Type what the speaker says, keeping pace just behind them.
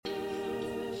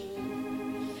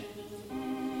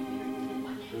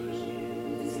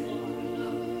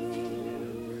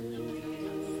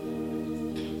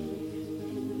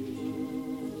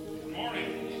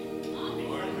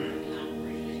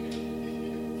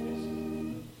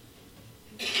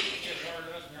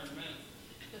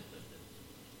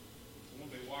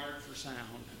sound.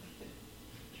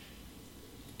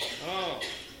 Oh,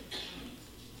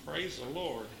 praise the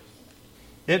Lord.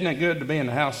 Isn't it good to be in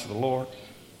the house of the Lord?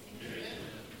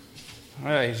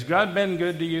 Hey, has God been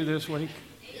good to you this week?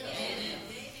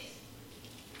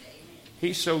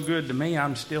 He's so good to me,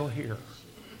 I'm still here.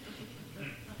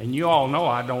 And you all know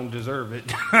I don't deserve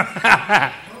it.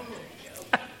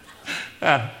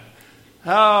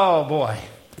 Oh, boy.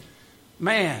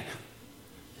 Man,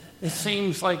 it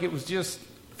seems like it was just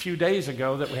a few days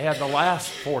ago that we had the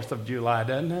last 4th of July,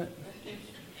 doesn't it?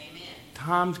 Amen.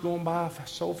 Time's going by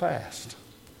so fast.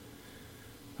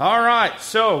 All right,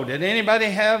 so did anybody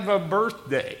have a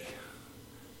birthday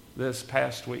this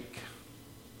past week?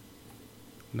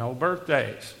 No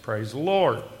birthdays. Praise the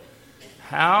Lord.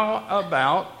 How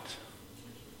about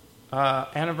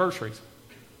anniversaries?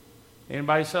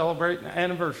 Anybody celebrate an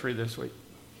anniversary this week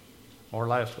or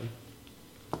last week?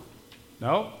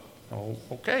 No? Oh,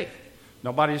 okay.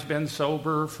 Nobody's been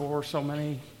sober for so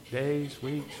many days,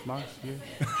 weeks, months, years?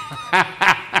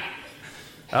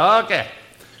 Okay.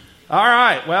 All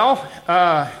right. Well,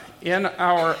 in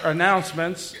our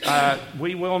announcements,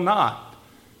 we will not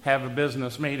have a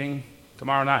business meeting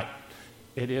tomorrow night.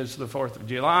 It is the 4th of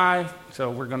July, so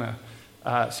we're going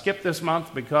to skip this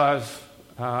month because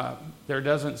there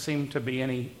doesn't seem to be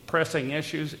any pressing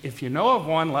issues. If you know of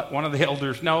one, let one of the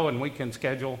elders know, and we can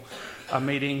schedule a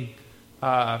meeting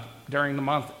during the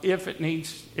month if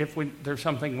there's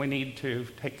something we need to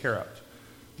take care of.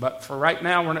 But for right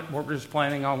now, we're just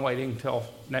planning on waiting until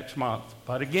next month.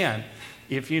 But again,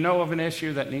 if you know of an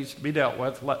issue that needs to be dealt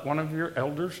with, let one of your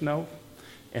elders know,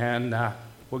 and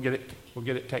we'll get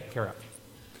it taken care of.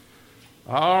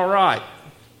 All right.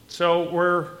 So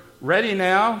we're ready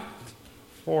now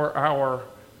for our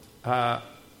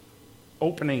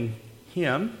opening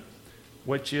hymn,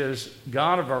 which is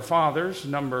God of Our Fathers,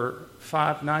 number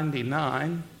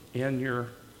 599 in your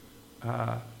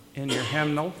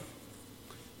hymnal.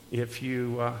 If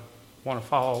you want to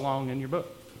follow along in your book,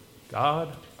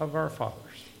 God of Our Fathers.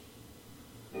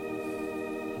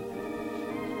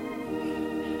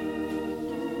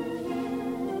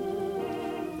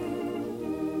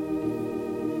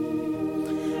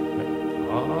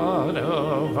 God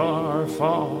of our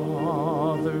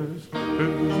fathers,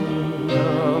 whose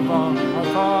of our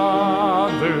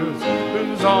fathers,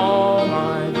 whose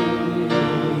almighty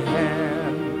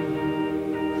hand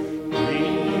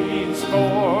leads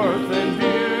forth in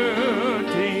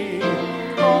beauty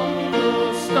on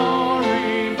the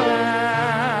starry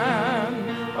band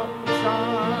of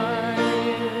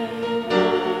shining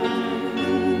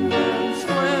and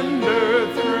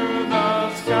splendor through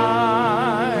the sky.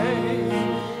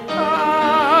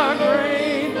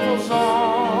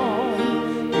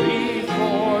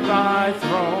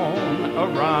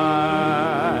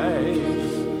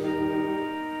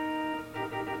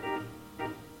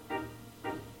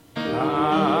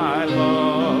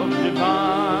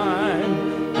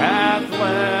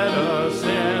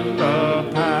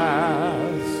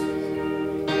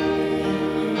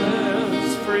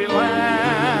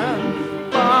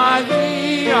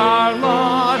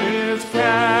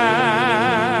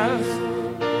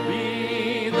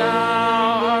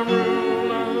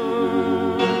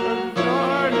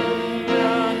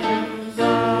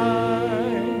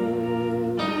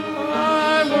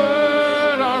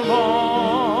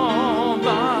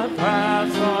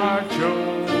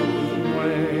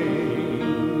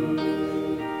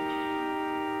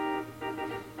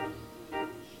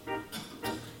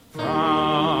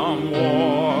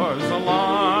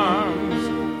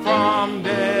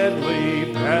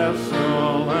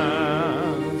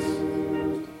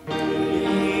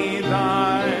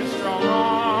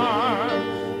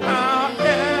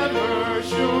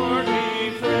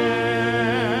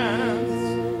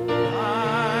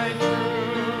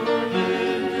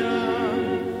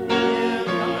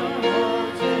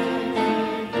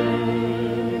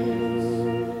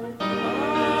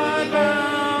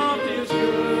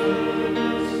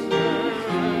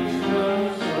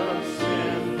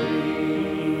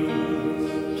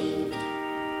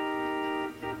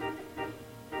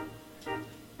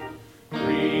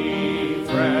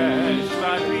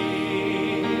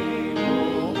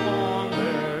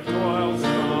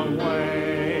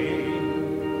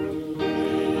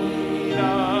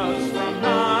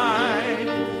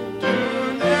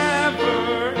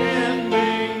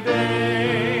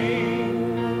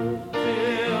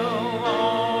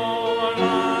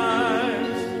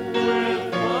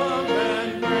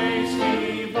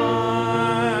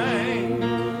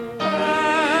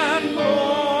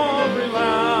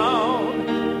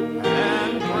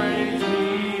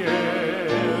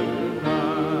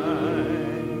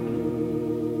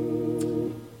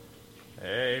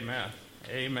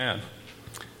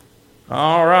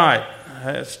 All right.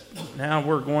 Now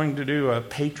we're going to do a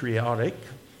patriotic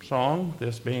song,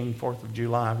 this being 4th of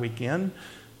July weekend.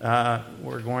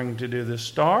 We're going to do the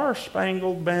Star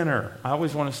Spangled Banner. I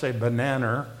always want to say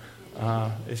banana.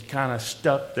 It's kind of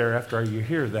stuck there after you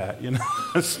hear that, you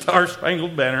know. Star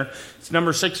Spangled Banner. It's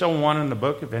number 601 in the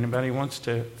book if anybody wants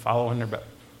to follow in their book.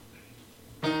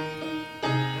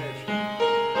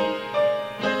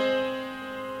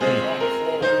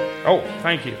 Oh,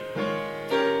 thank you.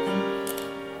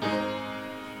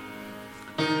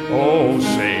 Oh,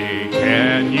 say,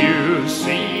 can you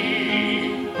see?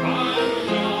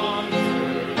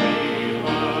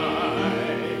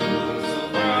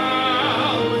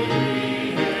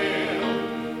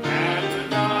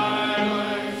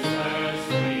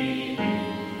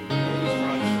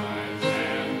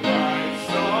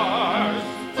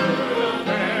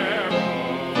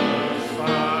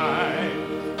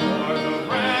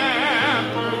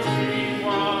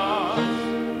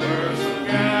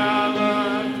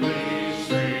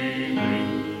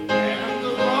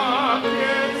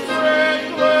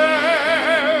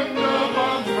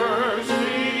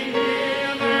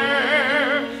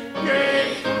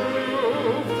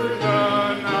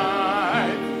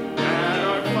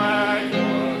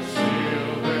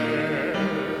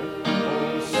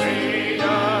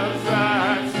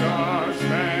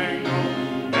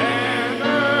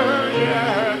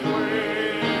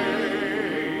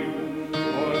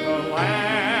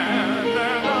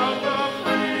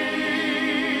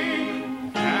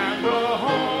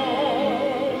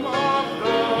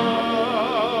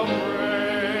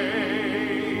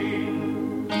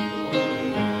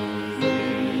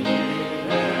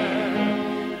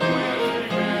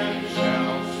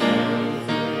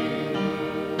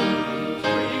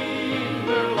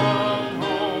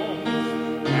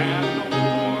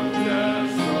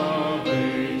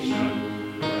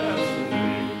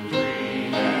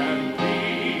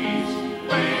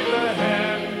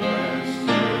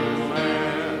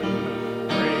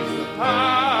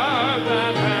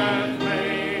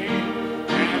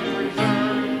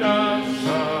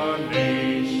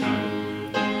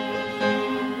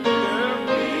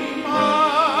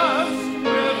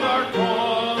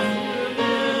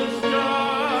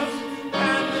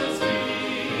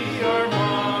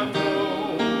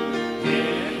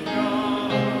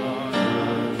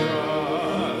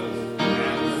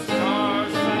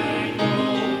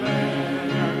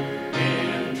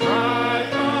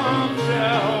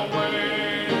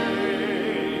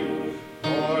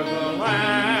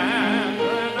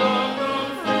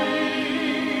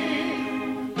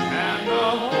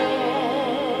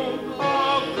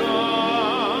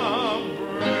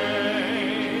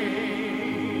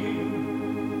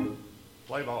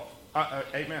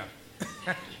 Amen.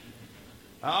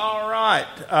 All right.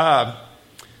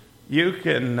 You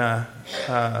can,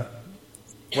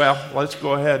 let's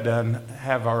go ahead and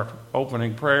have our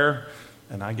opening prayer,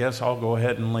 and I guess I'll go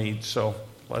ahead and lead. So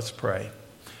let's pray.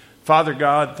 Father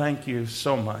God, thank you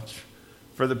so much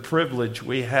for the privilege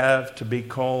we have to be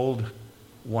called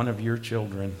one of your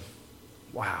children.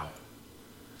 Wow.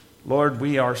 Lord,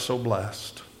 we are so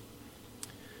blessed.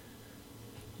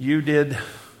 You did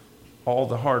all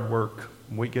the hard work.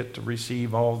 We get to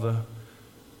receive all the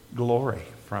glory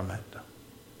from it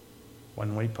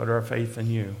when we put our faith in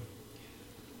you.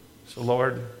 So,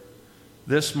 Lord,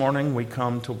 this morning we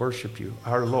come to worship you,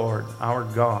 our Lord, our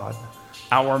God,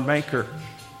 our Maker.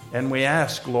 And we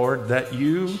ask, Lord, that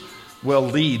you will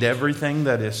lead everything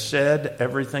that is said,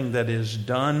 everything that is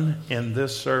done in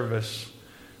this service.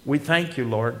 We thank you,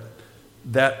 Lord,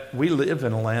 that we live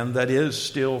in a land that is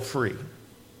still free.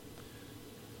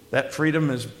 That freedom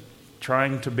is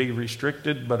trying to be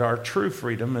restricted, but our true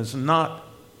freedom is not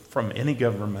from any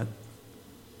government,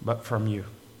 but from you.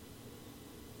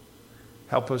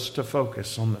 Help us to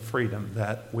focus on the freedom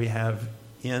that we have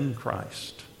in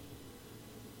Christ.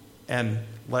 And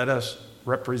let us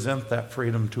represent that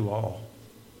freedom to all.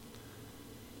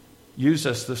 Use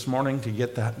us this morning to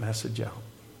get that message out.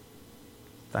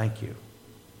 Thank you.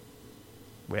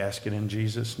 We ask it in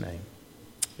Jesus' name.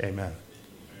 Amen.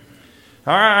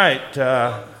 All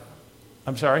right.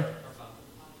 I'm sorry?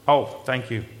 Oh, thank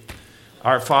you.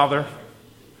 Our Father,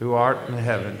 who art in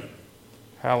heaven,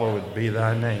 hallowed be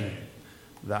thy name.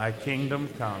 Thy kingdom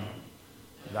come,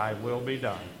 thy will be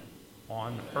done,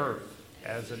 on earth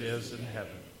as it is in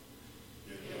heaven.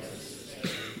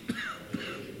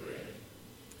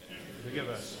 Forgive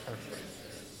us our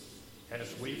trespasses,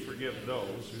 as we forgive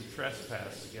those who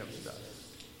trespass against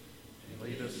us. And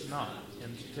lead us not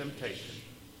into temptation,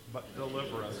 but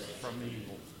deliver us from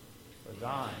evil. For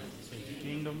thine is the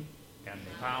kingdom, and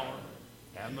the power,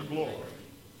 and the glory,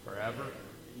 forever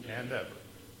and ever.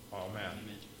 Amen.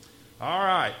 All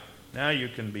right, now you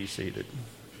can be seated.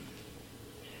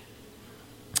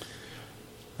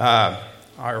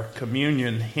 Our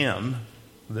communion hymn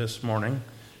this morning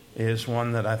is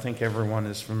one that I think everyone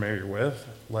is familiar with.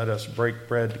 Let us break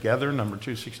bread together, number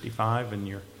 265 in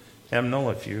your hymnal,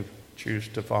 if you choose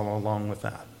to follow along with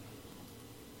that.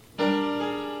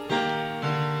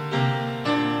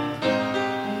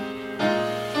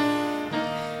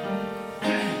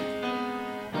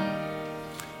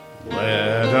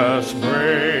 Let us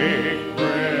break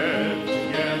bread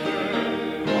together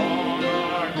on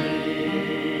our knees.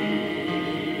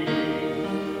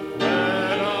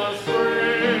 Let us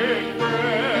break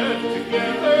bread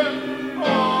together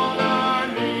on our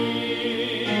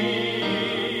knees.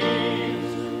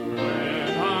 When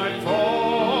I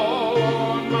fall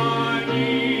on my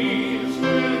knees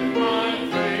with my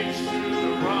face to the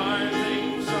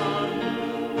rising sun,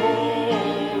 oh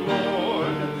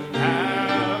Lord,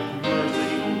 have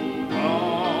mercy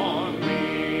on me.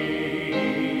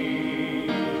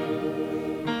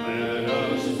 Let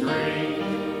us drink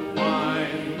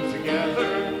wine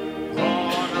together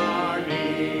on our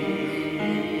knees.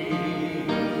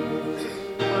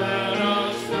 Let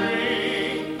us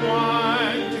drink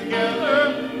wine together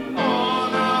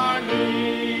on our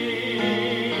knees.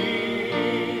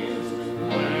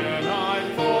 When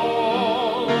I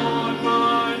fall on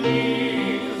my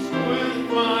knees with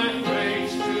my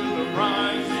face to the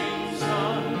rising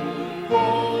sun, oh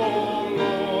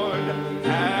Lord,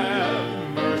 have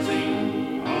mercy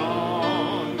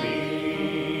on me.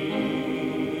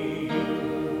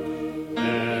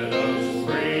 Let us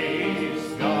praise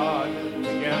God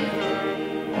together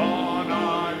on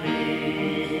our knees.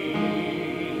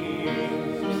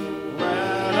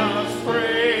 Let us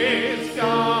praise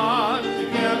God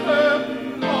together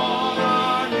on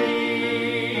our knees.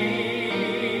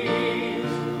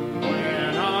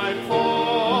 When I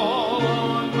fall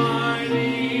on my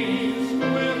knees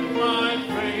with my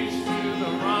face to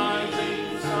the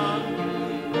rising sun,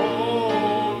 oh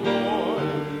Lord,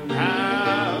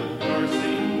 have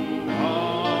mercy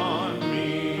on me.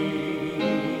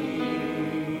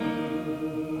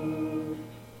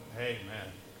 Amen.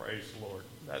 Praise the Lord.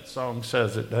 That song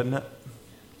says it, doesn't it?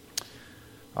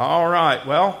 All right.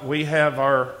 Well, we have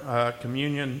our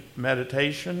communion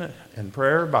meditation and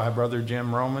prayer by Brother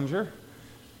Jim Rominger.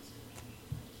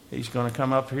 He's going to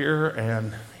come up here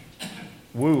and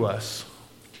woo us.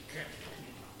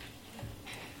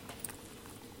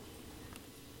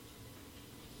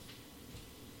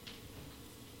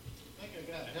 I think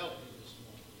I got to help you this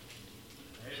morning.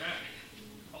 Amen.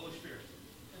 Holy Spirit.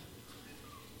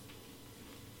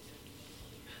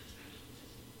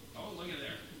 Oh, look at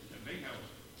there. A big house.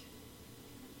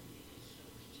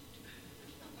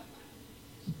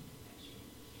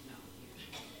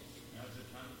 Now's the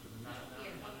time for the night.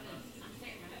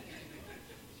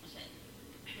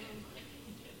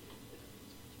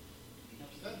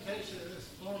 Presentation of this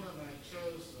morning I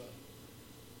chose,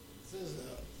 it says,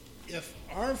 if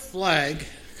our flag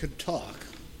could talk,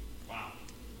 Wow.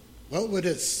 what would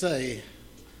it say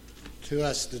to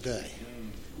us today?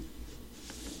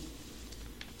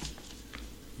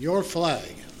 Your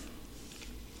flag.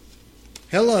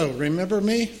 Hello, remember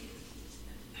me?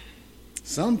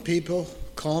 Some people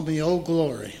call me Old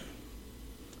Glory.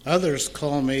 Others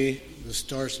call me the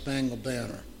Star Spangled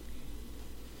Banner.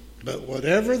 But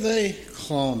whatever they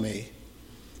call me,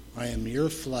 I am your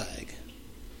flag,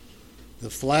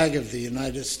 the flag of the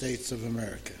United States of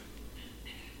America.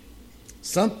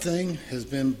 Something has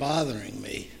been bothering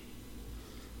me,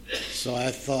 so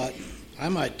I thought I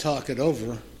might talk it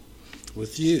over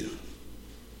with you,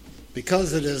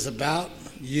 because it is about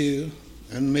you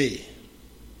and me.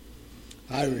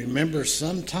 I remember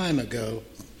some time ago,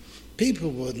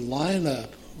 people would line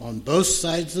up on both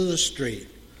sides of the street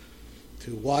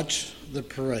to watch the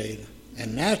parade,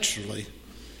 and naturally,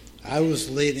 I was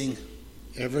leading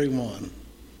everyone,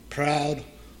 proud,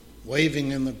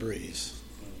 waving in the breeze.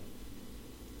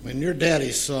 When your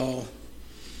daddy saw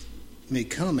me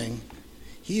coming,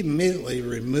 he immediately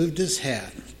removed his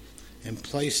hat and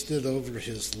placed it over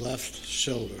his left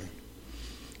shoulder,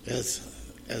 as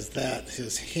that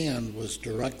his hand was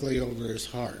directly over his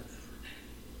heart.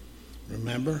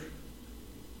 Remember?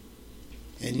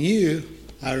 And you,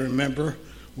 I remember,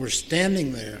 were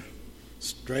standing there,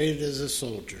 straight as a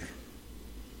soldier.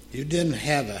 You didn't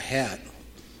have a hat,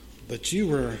 but you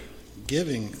were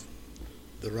giving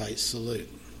the right salute.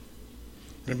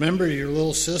 Remember your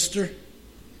little sister?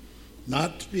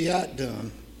 Not to be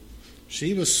outdone,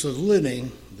 she was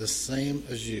saluting the same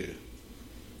as you,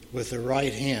 with her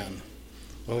right hand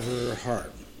over her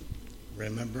heart.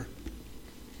 Remember?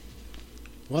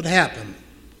 What happened?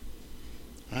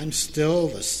 I'm still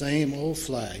the same old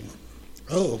flag.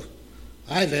 Oh,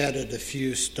 I've added a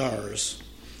few stars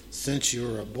since you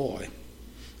were a boy,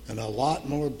 and a lot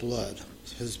more blood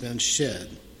has been shed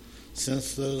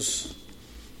since those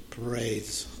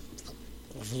parades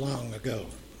of long ago.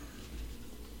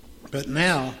 But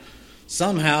now,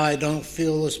 somehow I don't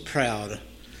feel as proud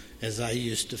as I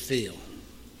used to feel.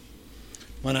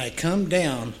 When I come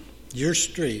down your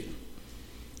street,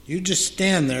 you just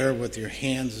stand there with your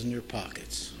hands in your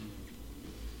pockets.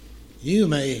 You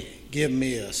may give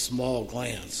me a small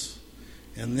glance,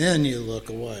 and then you look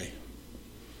away.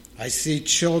 I see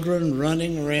children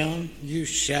running around you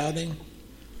shouting.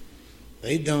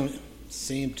 They don't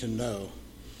seem to know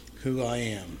who I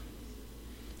am.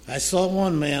 I saw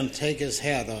one man take his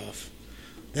hat off.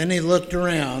 Then he looked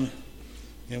around,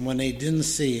 and when he didn't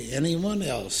see anyone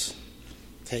else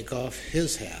take off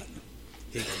his hat,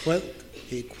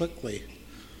 he quickly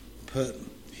put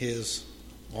his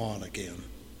on again.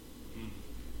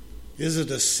 Is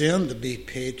it a sin to be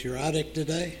patriotic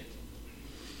today?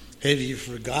 Have you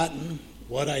forgotten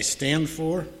what I stand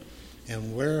for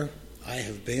and where I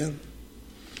have been?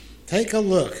 Take a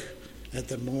look at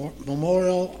the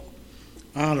memorial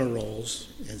honor rolls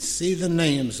and see the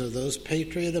names of those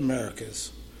patriot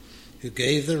Americans who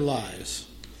gave their lives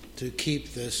to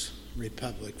keep this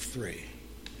republic free.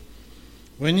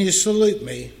 When you salute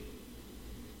me,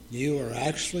 you are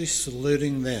actually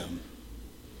saluting them.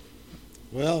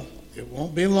 Well, it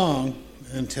won't be long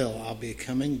until I'll be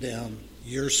coming down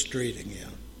your street again.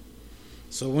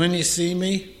 So when you see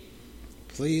me,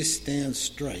 please stand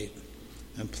straight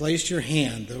and place your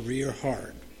hand over your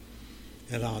heart,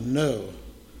 and I'll know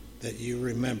that you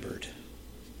remembered.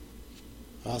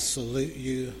 I'll salute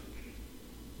you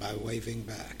by waving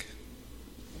back.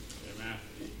 Amen.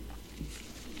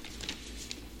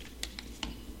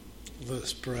 Let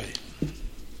us pray.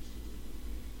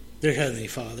 Dear Heavenly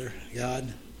Father,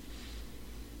 God,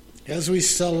 as we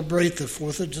celebrate the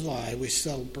 4th of July, we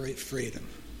celebrate freedom.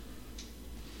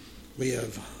 We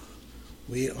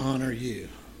honor you.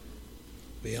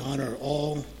 We honor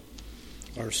all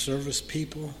our service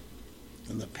people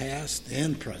in the past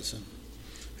and present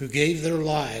who gave their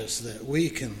lives that we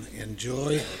can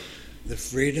enjoy the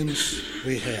freedoms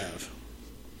we have.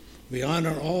 We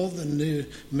honor all the new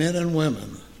men and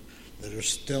women that are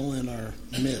still in our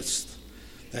midst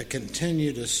that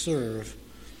continue to serve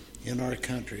in our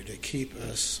country to keep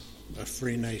us a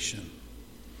free nation.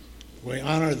 We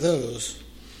honor those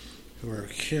who are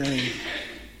caring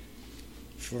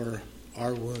for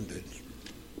our wounded.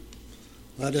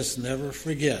 Let us never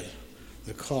forget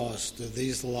the cost of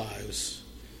these lives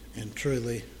and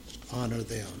truly honor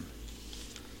them.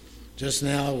 Just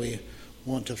now we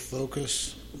want to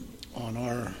focus on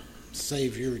our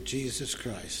Savior Jesus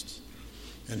Christ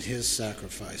and his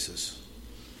sacrifices.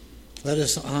 Let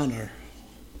us honor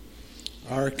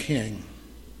our King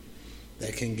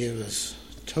that can give us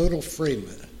total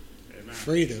freedom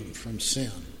from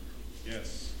sin.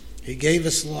 Yes. He gave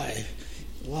us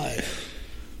life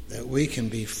that we can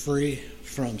be free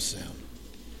from sin.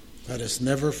 Let us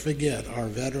never forget our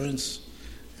veterans,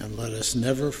 and let us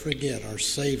never forget our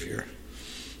Savior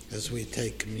as we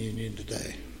take communion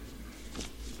today.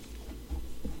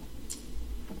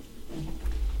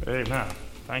 Amen.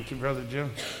 Thank you, Brother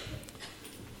Jim.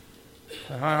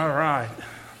 All right.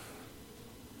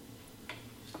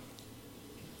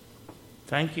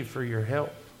 Thank you for your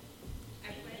help. I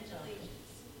pledge allegiance.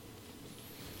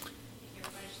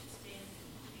 Everybody should stand.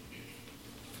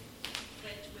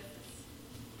 Pledge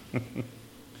with us.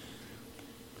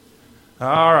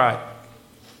 All right.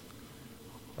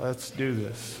 Let's do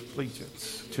this.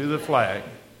 Allegiance to the flag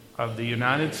of the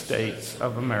United States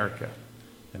of America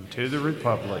and to the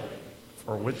republic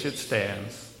for which it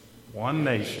stands, one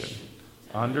nation,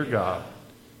 under God,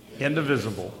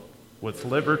 indivisible, with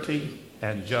liberty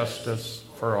and justice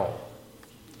for all.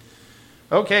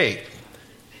 Okay,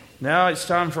 now it's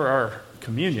time for our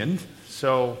communion.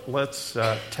 So let's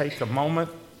take a moment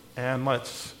and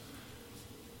let's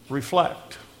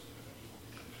reflect.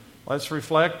 Let's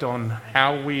reflect on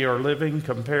how we are living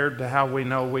compared to how we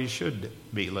know we should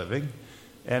be living.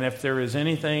 And if there is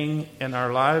anything in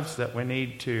our lives that we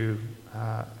need to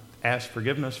ask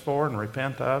forgiveness for and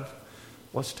repent of,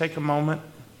 let's take a moment,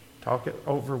 talk it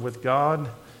over with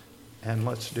God, and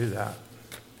let's do that.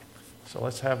 So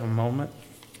let's have a moment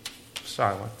of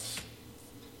silence.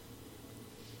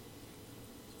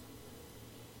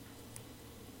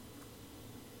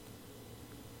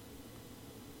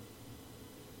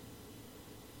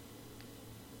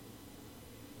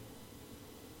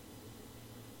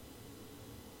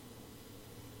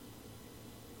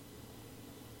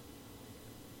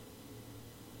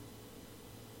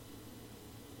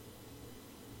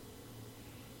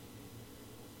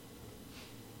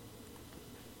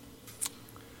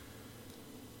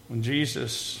 when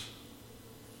Jesus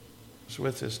was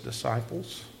with his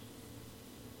disciples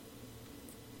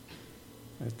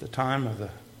at the time of the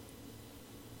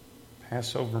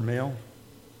Passover meal.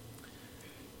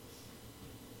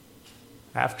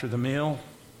 After the meal,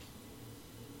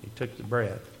 he took the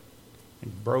bread, he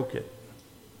broke it,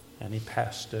 and he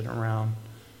passed it around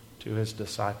to his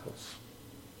disciples.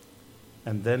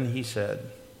 And then he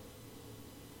said,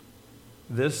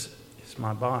 "This is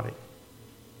my body,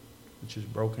 which is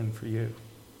broken for you.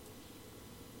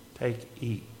 Take,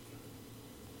 eat,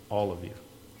 all of you."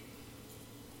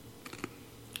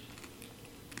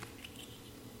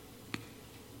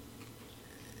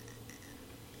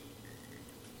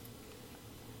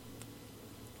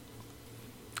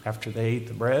 After they ate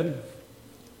the bread,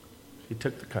 he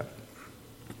took the cup.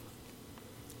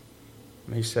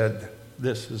 And he said,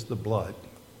 "This is the blood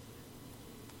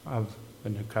of the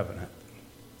new covenant.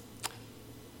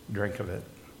 Drink of it."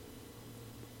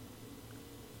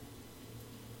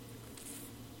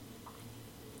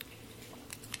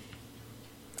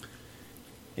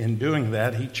 In doing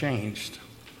that, he changed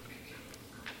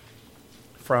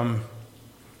from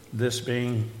this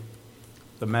being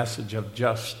the message of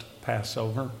just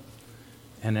Passover,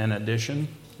 and in addition,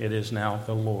 it is now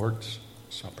the Lord's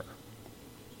Supper.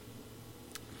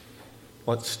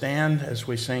 Let's stand as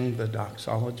we sing the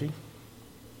doxology.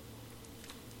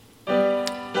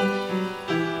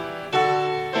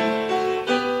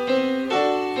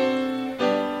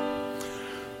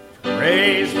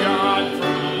 Praise God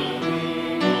from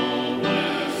whom all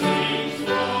blessings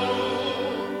flow.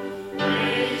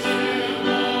 Praise Him,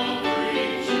 all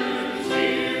creatures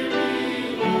here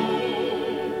below.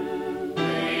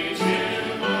 Praise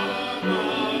Him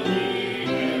above the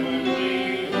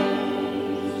heavenly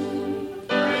hosts.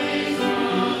 Praise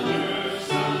Father,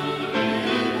 Son,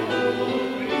 and Holy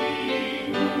Ghost.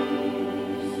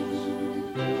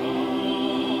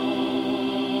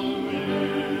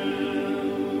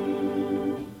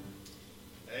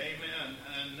 Amen.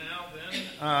 And now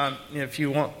then, if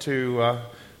you want to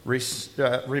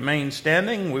remain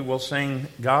standing, we will sing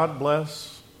 "God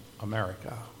Bless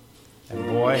America." And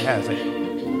boy, has it.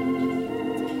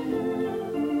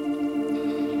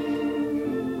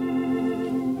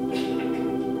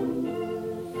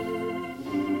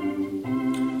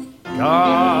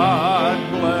 God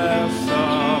bless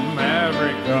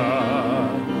America,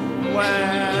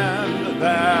 land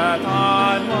that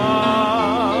I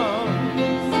love.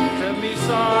 Stand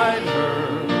beside her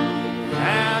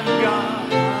and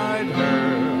guide her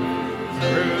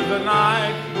through the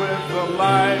night with the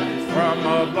light from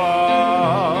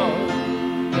above.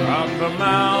 From the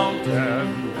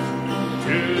mountains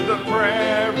to the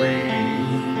prairie,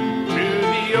 to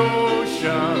the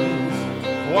oceans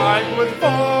white with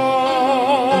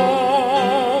foam.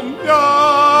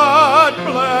 God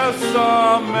bless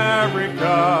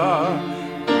America,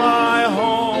 my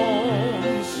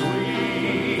home,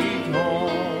 sweet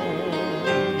home.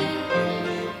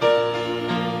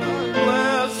 God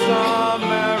bless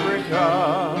America,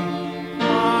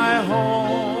 my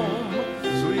home,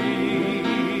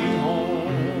 sweet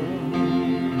home.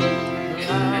 The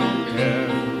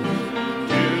mountains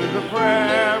to the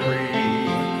prairie,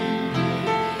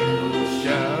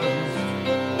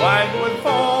 white with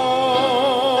foam.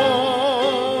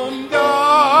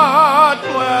 God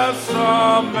bless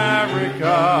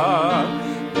America,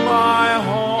 my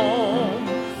home,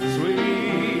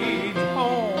 sweet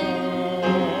home.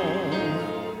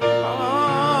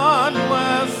 God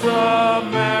bless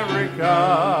America,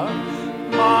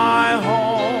 my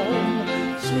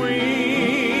home,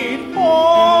 sweet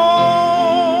home.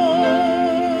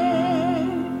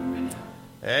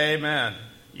 Amen.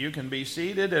 You can be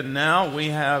seated, and now we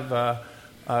have a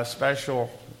special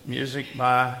music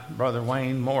by Brother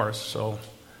Wayne Morris. So,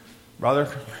 brother,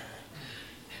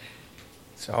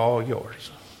 it's all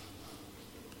yours.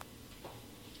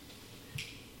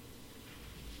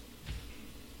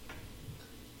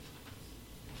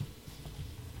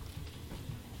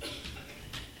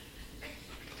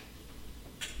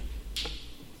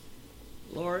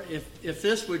 Lord, if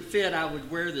this would fit, I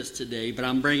would wear this today, but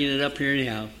I'm bringing it up here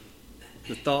anyhow.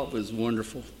 The thought was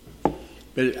wonderful,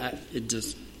 but it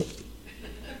just...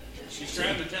 She's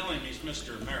trying to tell him he's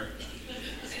Mr. America.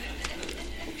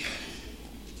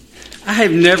 I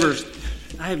have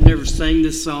never sang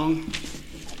this song.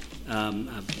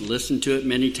 I've listened to it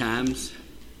many times.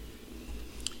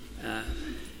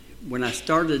 When I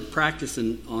started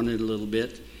practicing on it a little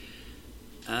bit,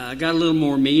 I got a little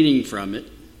more meaning from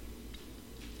it.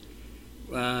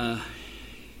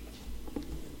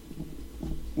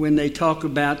 When they talk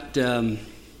about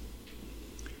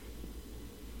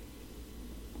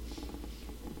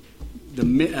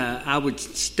I would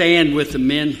stand with the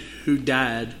men who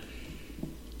died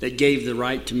that gave the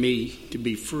right to me to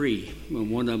be free. Well,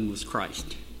 one of them was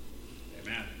Christ.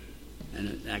 Amen.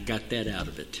 And I got that out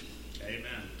of it.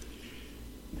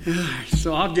 Amen.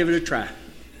 So I'll give it a try.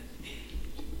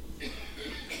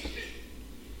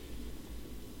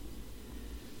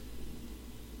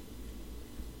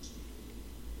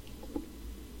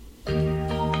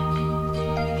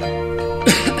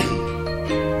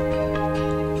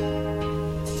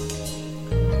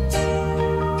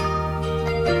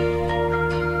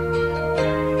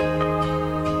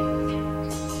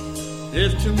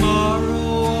 If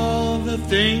tomorrow all the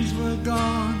things were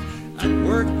gone I'd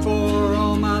worked for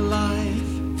all my life,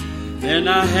 then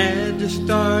I had to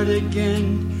start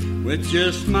again with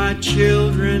just my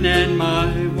children and my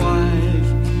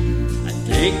wife. I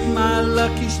thank my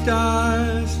lucky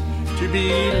stars to be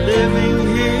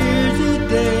living here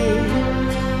today,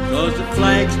 'cause the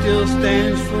flag still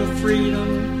stands for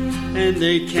freedom and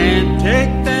they can't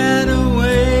take that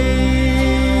away.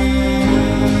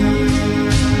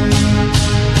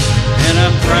 And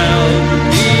I'm proud to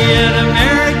be an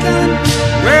American,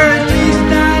 where at least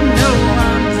I know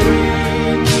I'm free.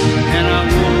 And I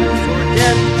won't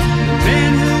forget the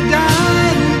men who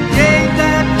died, who gave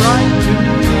that right to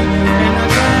me. And I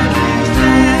gladly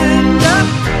stand up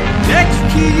next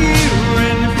to you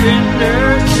and defend her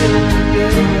till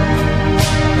today.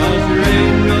 'Cause there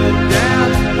ain't no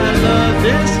doubt I love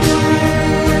this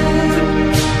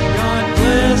land. God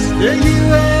bless the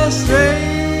USA.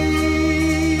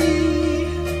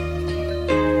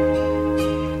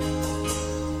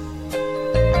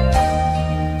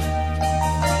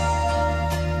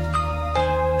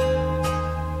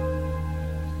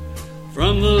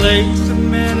 From the lakes of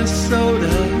Minnesota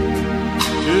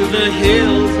to the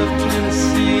hills of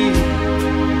Tennessee,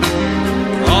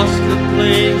 across the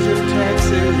plains of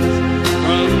Texas,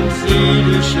 from sea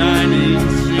to shining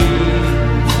sea,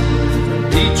 from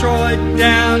Detroit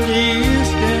down to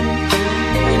Houston,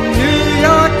 and New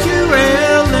York to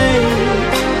LA,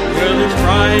 where there's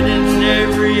pride in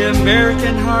every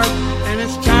American heart, and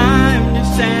it's time to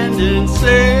stand and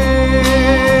say,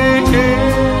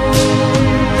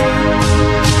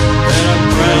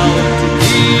 proud to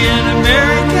be an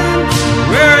American,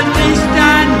 where at least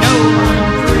I know I'm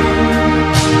free.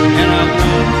 And I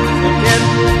won't forget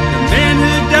the men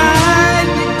who died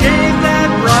that gave that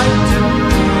right to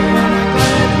me. And I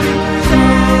gladly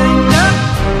stand up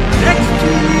next to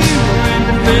you and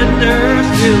defend her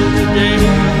still today.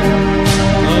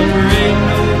 'Cause there ain't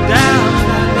no doubt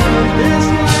I love this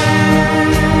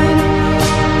land.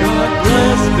 God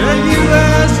bless the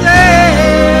USA.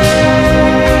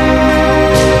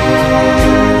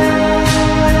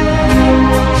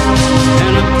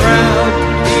 And I'm proud to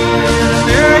be an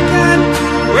American,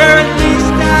 where at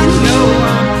least I know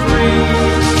I'm free.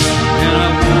 And I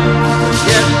won't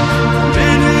forget the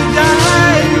men who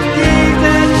died, who gave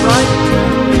that right to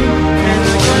me. And I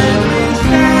gladly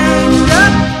stand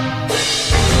up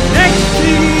next to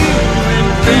you and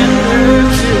defend her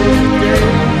till today.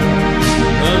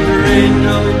 'Cause there ain't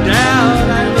no doubt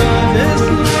I love this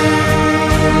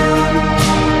land.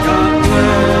 God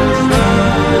bless the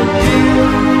USA.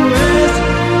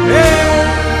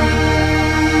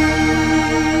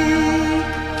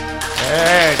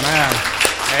 Amen.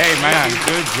 Amen.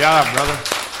 Good job, brother.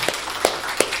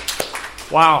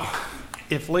 Wow.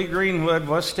 If Lee Greenwood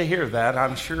was to hear that,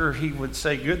 I'm sure he would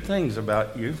say good things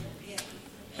about you.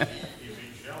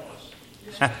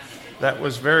 That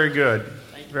was very good.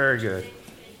 Very good.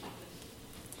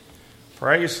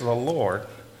 Praise the Lord.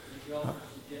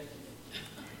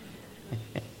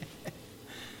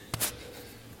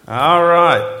 All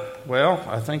right. Well,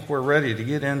 I think we're ready to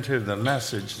get into the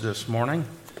message this morning.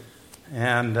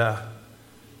 And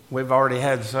we've already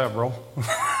had several.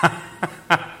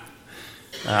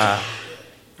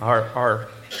 Our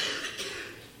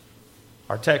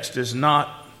text is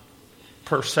not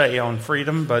per se on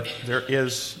freedom, but there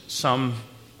is some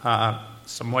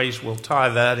ways we'll tie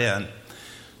that in.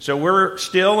 So we're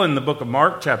still in the book of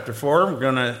Mark, chapter 4. We're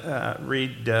going to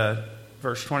read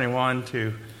verse 21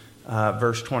 to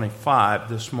verse 25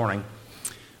 this morning.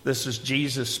 This is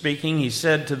Jesus speaking. He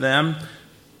said to them,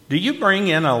 "Do you bring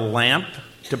in a lamp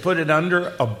to put it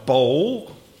under a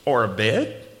bowl or a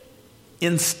bed?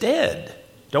 Instead,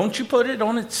 don't you put it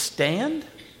on its stand?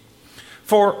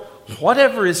 For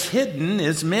whatever is hidden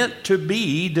is meant to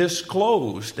be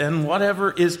disclosed, and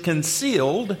whatever is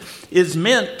concealed is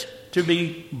meant to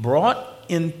be brought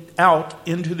out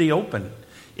into the open.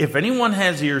 If anyone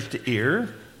has ears to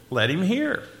hear, let him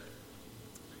hear.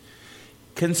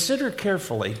 Consider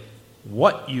carefully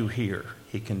what you hear,"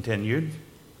 he continued.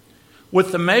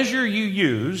 With the measure you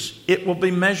use, it will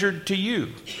be measured to you,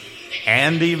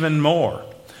 and even more.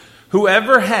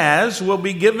 Whoever has will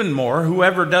be given more.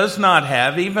 Whoever does not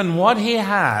have, even what he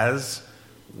has,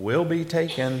 will be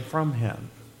taken from him.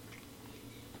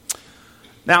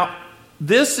 Now,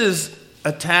 this is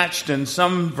attached in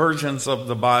some versions of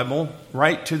the Bible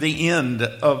right to the end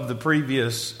of the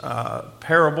previous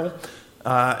parable,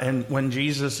 and when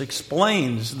Jesus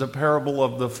explains the parable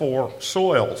of the four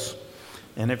soils.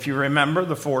 And if you remember,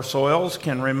 the four soils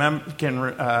can represent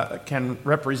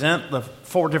the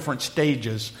four different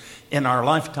stages in our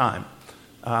lifetime.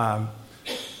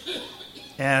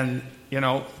 And,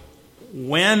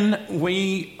 when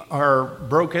we are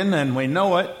broken and we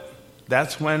know it,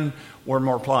 that's when we're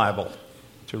more pliable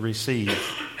to receive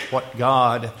what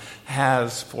God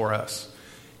has for us.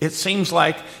 It seems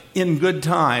like in good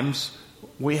times,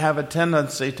 we have a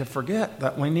tendency to forget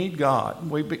that we need God.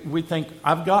 We think,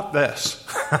 I've got this.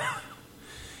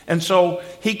 And so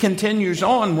he continues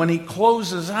on when he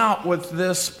closes out with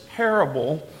this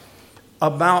parable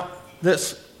about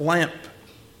this lamp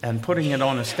and putting it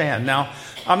on a stand. Now,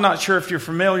 I'm not sure if you're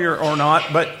familiar or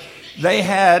not, but they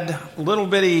had little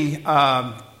bitty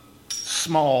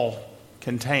small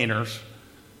containers,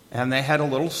 and they had a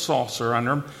little saucer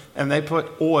under them, and they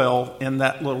put oil in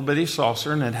that little bitty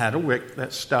saucer, and it had a wick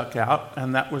that stuck out,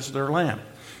 and that was their lamp.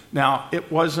 Now,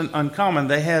 it wasn't uncommon.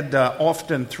 They had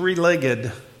often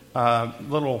three-legged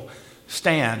little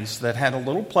stands that had a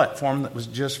little platform that was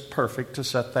just perfect to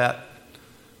set that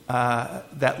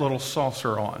little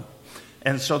saucer on.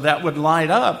 And so that would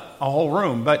light up a whole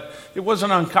room. But it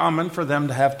wasn't uncommon for them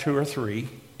to have two or three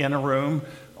in a room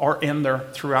or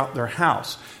throughout their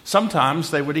house.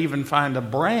 Sometimes they would even find a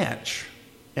branch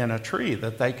in a tree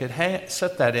that they could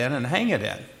set that in and hang it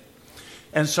in.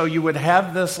 And so you would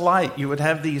have this light, you would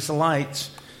have these lights,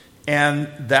 and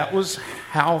that was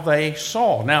how they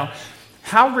saw. Now,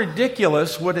 how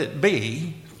ridiculous would it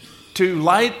be to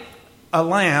light a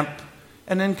lamp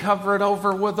and then cover it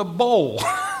over with a bowl?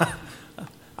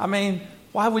 I mean,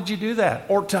 why would you do that?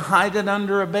 Or to hide it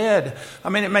under a bed. I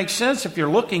mean, it makes sense if you're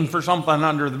looking for something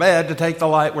under the bed to take the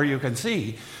light where you can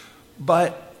see.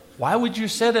 But why would you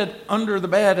set it under the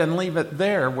bed and leave it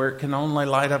there where it can only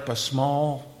light up a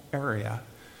small area?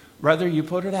 Rather, you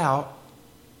put it out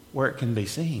where it can be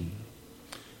seen.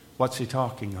 What's he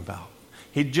talking about?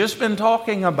 He'd just been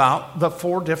talking about the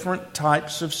four different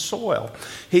types of soil.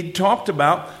 He'd talked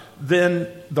about then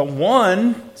the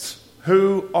ones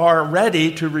who are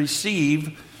ready to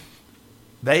receive,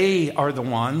 they are the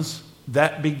ones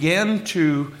that begin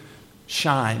to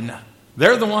shine.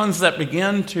 They're the ones that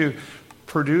begin to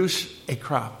produce a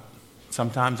crop,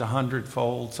 sometimes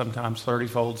 100-fold, sometimes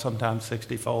 30-fold, sometimes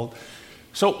 60-fold.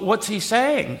 So what's he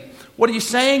saying? What he's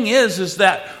saying is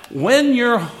that when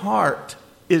your heart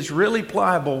is really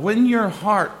pliable, when your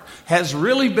heart has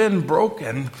really been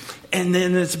broken and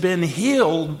then it's been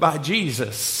healed by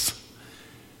Jesus,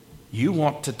 you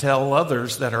want to tell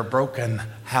others that are broken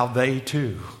how they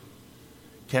too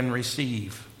can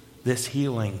receive this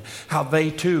healing, how they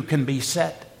too can be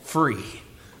set free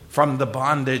from the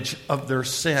bondage of their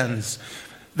sins.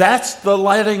 That's the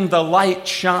letting the light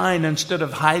shine instead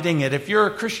of hiding it. If you're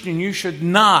a Christian, you should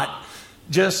not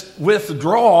just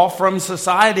withdraw from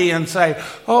society and say,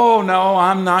 oh no,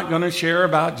 I'm not going to share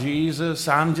about Jesus.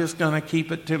 I'm just going to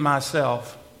keep it to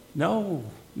myself. No.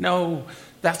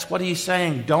 That's what he's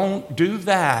saying. Don't do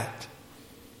that.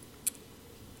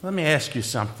 Let me ask you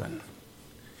something.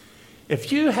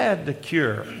 If you had the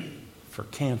cure for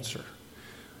cancer,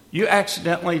 you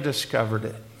accidentally discovered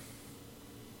it,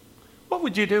 what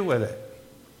would you do with it?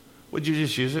 Would you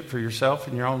just use it for yourself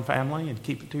and your own family and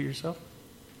keep it to yourself?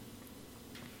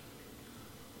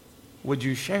 Would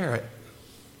you share it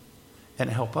and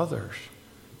help others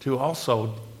to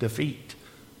also defeat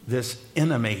this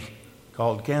enemy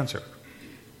called cancer?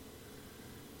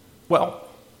 Well,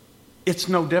 it's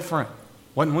no different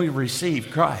when we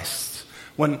receive Christ,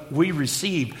 when we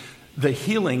receive the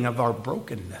healing of our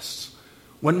brokenness,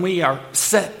 when we are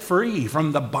set free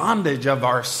from the bondage of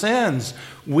our sins.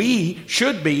 We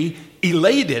should be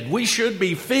elated. We should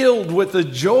be filled with the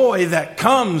joy that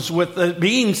comes with the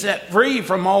being set free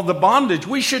from all the bondage.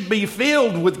 We should be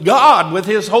filled with God, with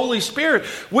His Holy Spirit.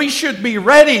 We should be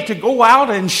ready to go out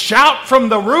and shout from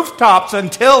the rooftops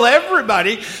and tell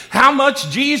everybody how much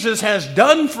Jesus has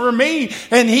done for me,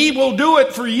 and He will do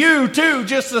it for you too,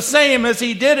 just the same as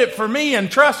He did it for me. And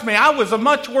trust me, I was a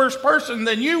much worse person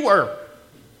than you were.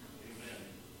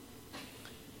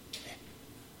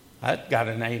 I got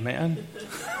an amen.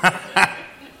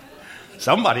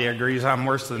 Somebody agrees I'm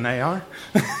worse than they are.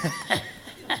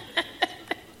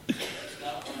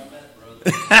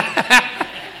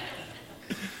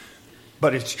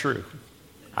 But it's true.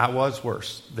 I was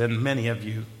worse than many of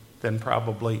you, than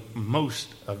probably most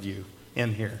of you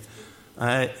in here.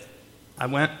 I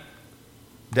went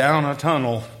down a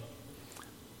tunnel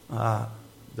the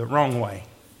wrong way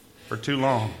for too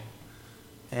long.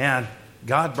 And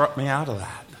God brought me out of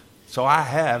that. So I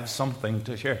have something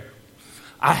to share.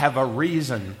 I have a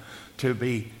reason to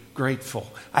be grateful.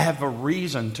 I have a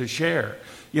reason to share.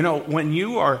 You know, when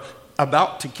you are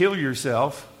about to kill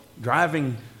yourself,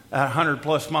 driving 100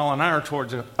 plus mile an hour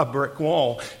towards a brick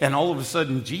wall, and all of a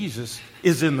sudden Jesus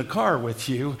is in the car with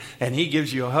you, and he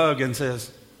gives you a hug and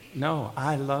says, "No,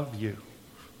 I love you.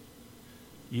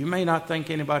 You may not think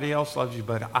anybody else loves you,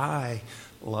 but I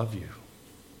love you."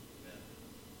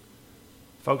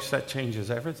 Folks, that changes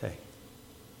everything.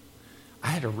 I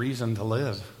had a reason to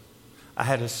live. I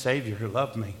had a Savior who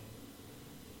loved me.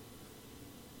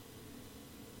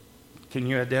 Can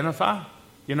you identify?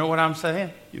 You know what I'm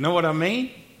saying? You know what I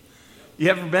mean? You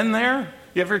ever been there?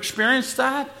 You ever experienced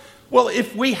that? Well,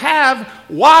 if we have,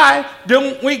 why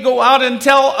don't we go out and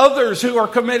tell others who are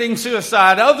committing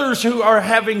suicide, others who are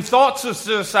having thoughts of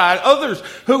suicide, others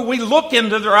who we look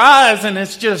into their eyes and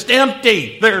it's just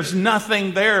empty. There's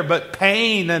nothing there but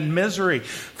pain and misery.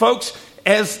 Folks,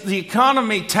 as the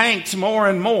economy tanks more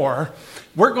and more,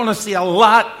 we're going to see a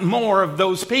lot more of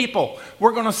those people.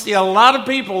 We're going to see a lot of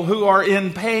people who are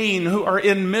in pain, who are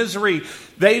in misery.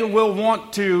 They will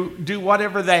want to do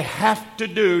whatever they have to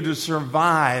do to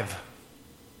survive.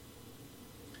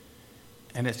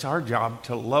 And it's our job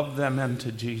to love them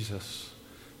into Jesus,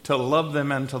 to love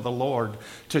them into the Lord,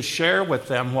 to share with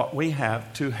them what we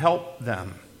have, to help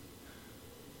them.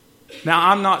 Now,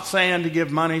 I'm not saying to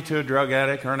give money to a drug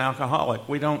addict or an alcoholic.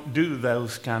 We don't do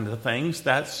those kind of things.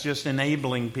 That's just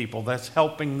enabling people. That's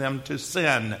helping them to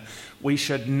sin. We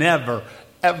should never,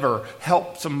 ever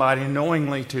help somebody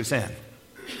knowingly to sin.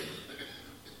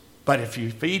 But if you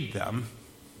feed them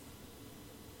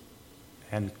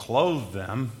and clothe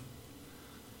them,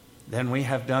 then we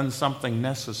have done something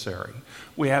necessary.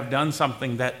 We have done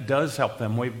something that does help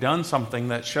them. We've done something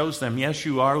that shows them, yes,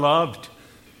 you are loved.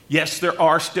 Yes, there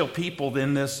are still people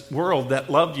in this world that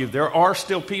love you. There are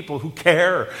still people who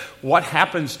care what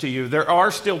happens to you. There are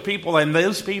still people, and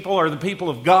those people are the people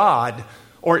of God,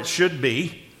 or it should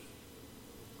be.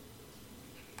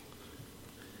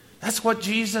 That's what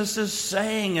Jesus is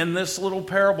saying in this little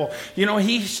parable. You know,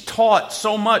 he's taught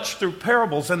so much through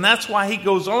parables, and that's why he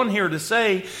goes on here to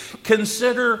say,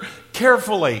 consider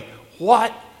carefully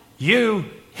what you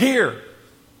hear.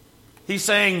 He's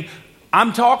saying,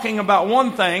 I'm talking about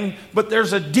one thing, but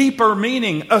there's a deeper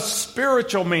meaning, a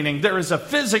spiritual meaning. There is a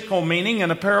physical meaning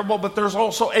in a parable, but there's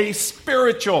also a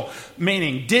spiritual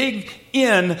meaning. Dig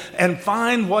in and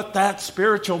find what that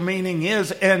spiritual meaning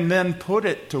is, and then put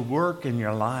it to work in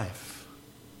your life.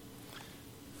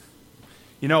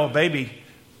 You know, a baby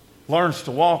learns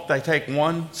to walk, they take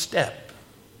one step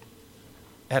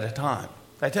at a time.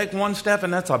 They take one step,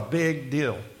 and that's a big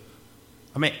deal.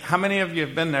 I mean, how many of you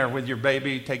have been there with your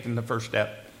baby taking the first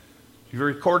step? You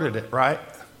recorded it, right?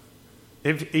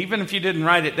 Even if you didn't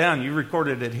write it down, you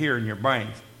recorded it here in your brain.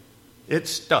 It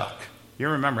stuck. You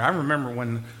remember. I remember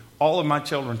when all of my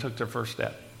children took their first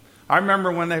step. I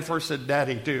remember when they first said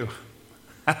daddy too.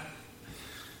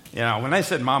 You know, when they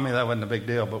said mommy, that wasn't a big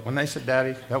deal. But when they said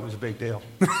daddy, that was a big deal.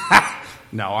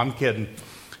 No, I'm kidding.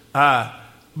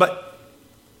 But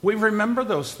we remember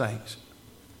those things.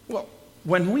 Well,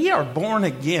 when we are born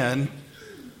again,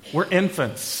 we're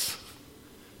infants.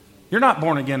 You're not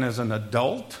born again as an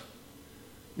adult.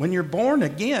 When you're born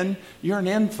again, you're an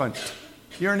infant.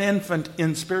 You're an infant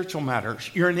in spiritual matters.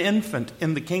 You're an infant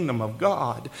in the kingdom of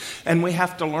God. And we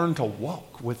have to learn to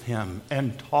walk with him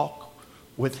and talk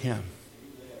with him.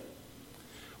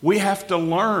 We have to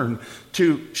learn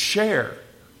to share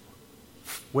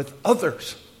with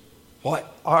others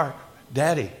what our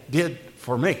daddy did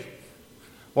for me.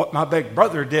 What my big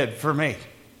brother did for me.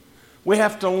 We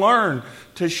have to learn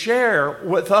to share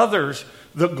with others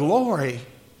the glory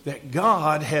that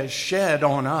God has shed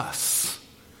on us.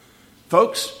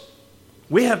 Folks,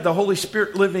 we have the Holy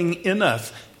Spirit living in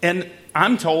us. And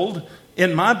I'm told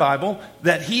in my Bible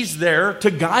that he's there to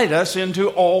guide us into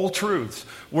all truths.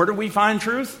 Where do we find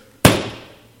truth?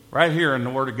 Right here in the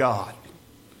Word of God.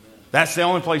 That's the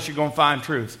only place you're going to find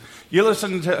truth. You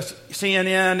listen to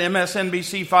CNN,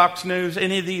 MSNBC, Fox News,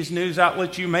 any of these news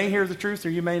outlets, you may hear the truth or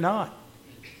you may not.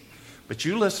 But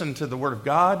you listen to the Word of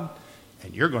God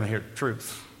and you're going to hear the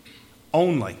truth.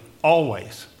 Only,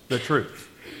 always, the truth.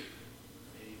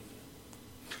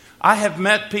 I have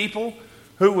met people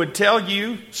who would tell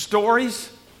you stories.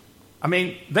 I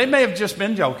mean, they may have just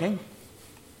been joking.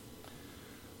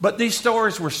 But these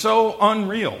stories were so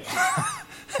unreal,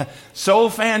 so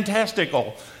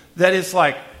fantastical, that it's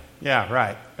like, yeah,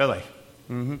 right, really.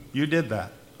 You did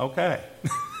that. Okay.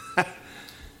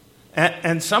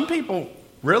 and some people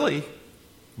really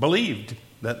believed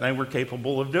that they were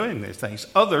capable of doing these things.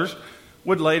 Others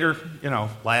would later,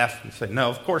 laugh and say, no,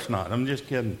 of course not. I'm just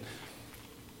kidding.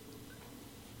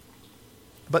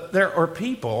 But there are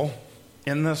people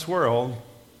in this world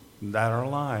that are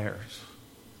liars.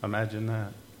 Imagine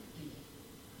that.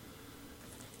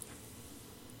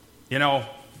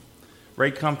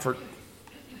 Ray Comfort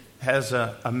has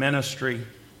a ministry.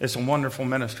 It's a wonderful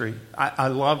ministry. I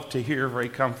love to hear Ray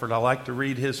Comfort. I like to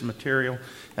read his material,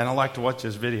 and I like to watch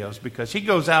his videos because he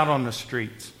goes out on the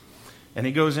streets, and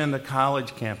he goes into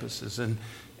college campuses.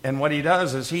 And what he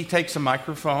does is he takes a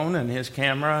microphone and his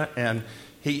camera, and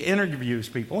he interviews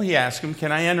people. He asks them,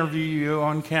 can I interview you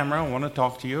on camera? I want to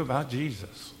talk to you about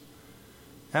Jesus.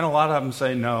 And a lot of them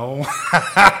say no,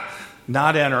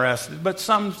 not interested. But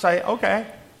some say, okay.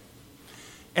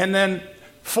 And then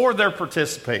for their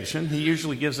participation, he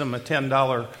usually gives them a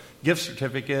 $10 gift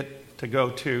certificate to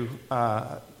go to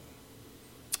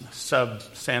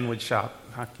sandwich shop.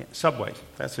 Subway.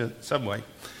 That's it, Subway.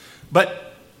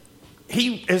 But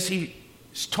as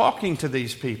he's talking to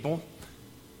these people,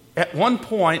 at one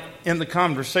point in the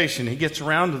conversation, he gets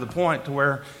around to the point to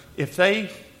where if they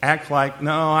act like,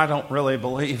 no, I don't really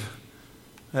believe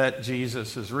that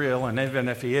Jesus is real, and even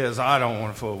if he is, I don't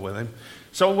want to fool with him.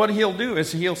 So what he'll do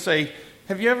is he'll say,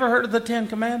 have you ever heard of the Ten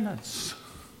Commandments?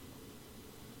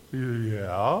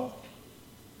 Yeah.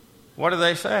 What do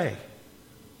they say?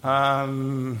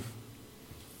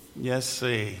 Let's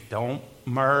see, don't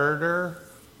murder.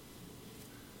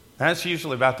 That's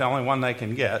usually about the only one they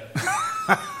can get.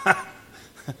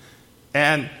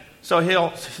 And so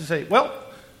he'll say, well,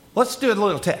 let's do a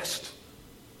little test.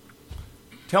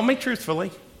 Tell me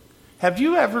truthfully, have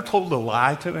you ever told a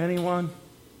lie to anyone?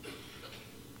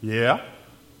 Yeah.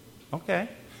 Okay.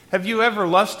 Have you ever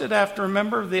lusted after a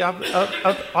member of the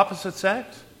opposite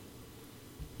sex?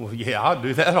 Well, yeah, I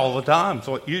do that all the time. That's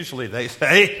what usually they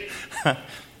say.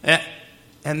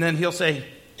 And then he'll say,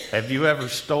 have you ever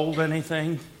stole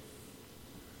anything?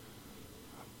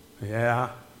 Yeah.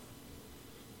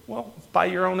 Well, by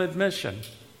your own admission,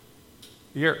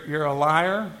 you're a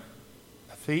liar,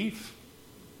 a thief,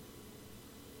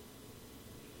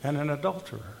 and an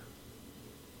adulterer.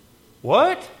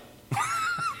 What?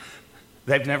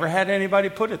 They've never had anybody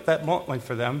put it that bluntly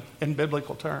for them in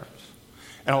biblical terms.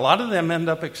 And a lot of them end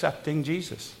up accepting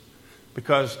Jesus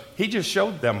because he just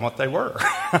showed them what they were.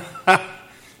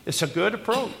 It's a good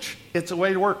approach. It's a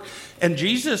way to work. And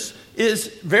Jesus is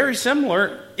very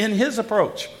similar in his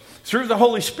approach. Through the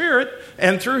Holy Spirit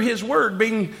and through his word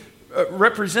being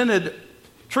represented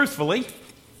truthfully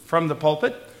from the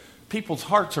pulpit, people's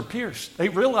hearts are pierced. They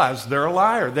realize they're a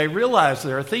liar. They realize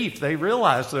they're a thief. They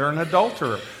realize they're an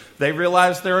adulterer. They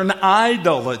realize they're an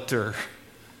idolater.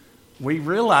 We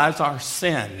realize our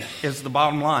sin is the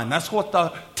bottom line. That's what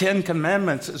the Ten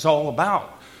Commandments is all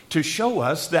about, to show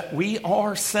us that we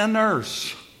are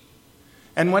sinners.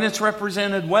 And when it's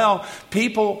represented well,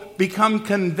 people become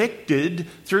convicted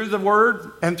through the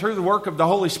Word and through the work of the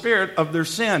Holy Spirit of their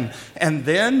sin. And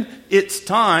then it's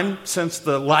time, since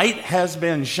the light has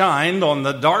been shined on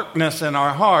the darkness in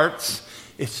our hearts,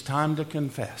 it's time to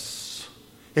confess.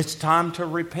 It's time to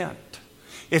repent.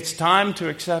 It's time to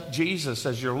accept Jesus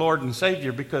as your Lord and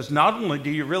Savior, because not only do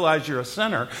you realize you're a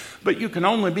sinner, but you can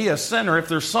only be a sinner if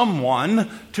there's someone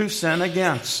to sin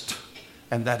against,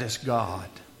 and that is God.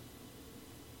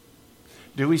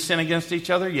 Do we sin against each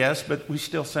other? Yes, but we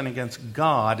still sin against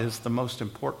God is the most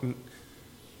important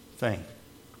thing.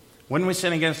 When we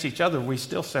sin against each other, we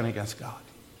still sin against God.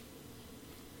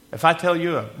 If I tell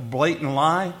you a blatant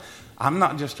lie, I'm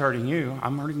not just hurting you,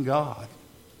 I'm hurting God.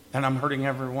 And I'm hurting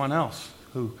everyone else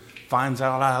who finds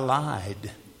out I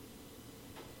lied.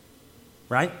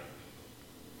 Right?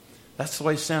 That's the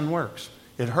way sin works.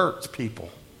 It hurts people.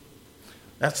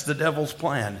 That's the devil's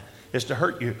plan, is to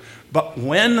hurt you. But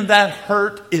when that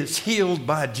hurt is healed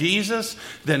by Jesus,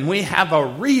 then we have a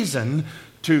reason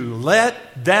to let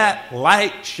that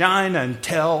light shine and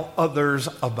tell others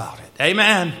about it.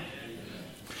 Amen.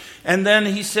 And then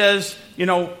he says,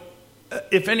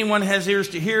 if anyone has ears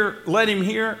to hear, let him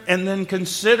hear, and then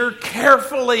consider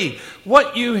carefully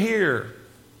what you hear.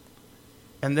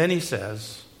 And then he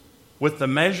says, with the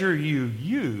measure you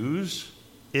use,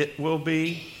 it will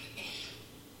be...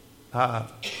 I'm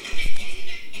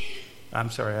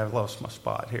sorry, I've lost my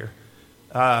spot here.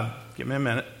 Give me a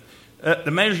minute. The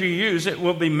measure you use, it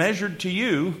will be measured to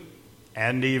you,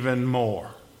 and even more.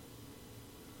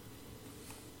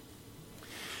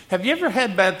 Have you ever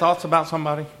had bad thoughts about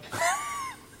somebody?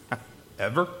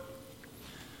 Ever?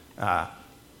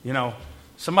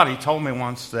 Somebody told me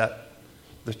once that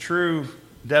the true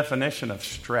definition of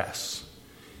stress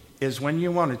is when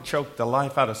you want to choke the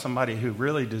life out of somebody who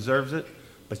really deserves it,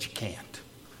 but you can't.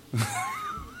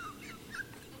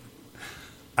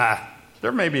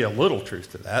 There may be a little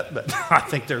truth to that, but I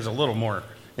think there's a little more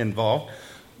involved.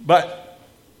 But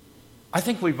I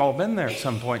think we've all been there at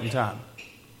some point in time.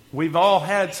 We've all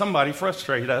had somebody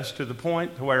frustrate us to the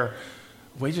point where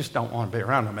we just don't want to be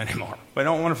around them anymore. We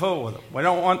don't want to fool with them. We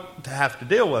don't want to have to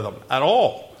deal with them at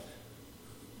all.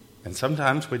 And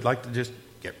sometimes we'd like to just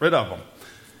get rid of them.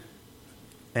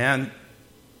 And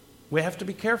we have to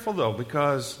be careful, though,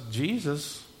 because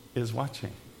Jesus is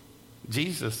watching.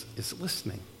 Jesus is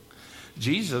listening.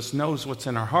 Jesus knows what's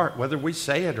in our heart, whether we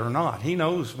say it or not. He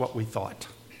knows what we thought.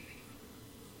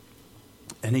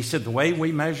 And he said the way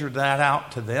we measured that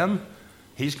out to them,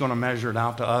 he's going to measure it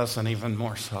out to us, and even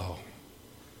more so.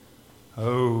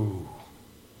 Oh,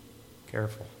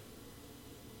 careful.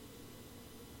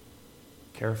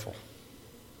 Careful.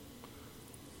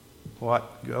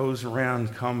 What goes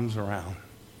around comes around.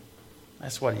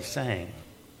 That's what he's saying.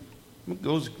 What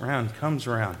goes around comes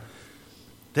around.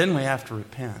 Then we have to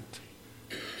repent.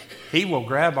 He will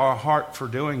grab our heart for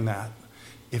doing that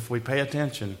if we pay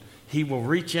attention. He will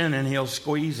reach in and he'll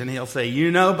squeeze and he'll say,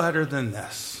 you know better than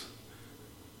this.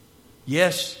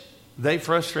 Yes, they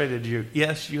frustrated you.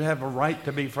 Yes, you have a right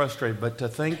to be frustrated, but to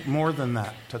think more than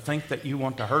that, to think that you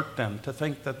want to hurt them, to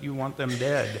think that you want them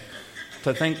dead,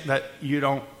 to think that you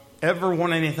don't ever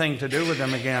want anything to do with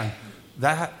them again,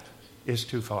 that is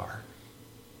too far.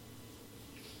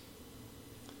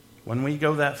 When we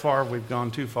go that far, we've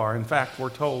gone too far. In fact, we're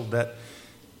told that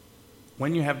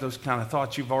when you have those kind of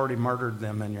thoughts, you've already murdered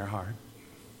them in your heart.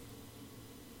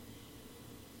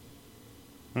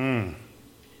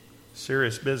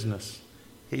 Serious business.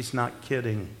 He's not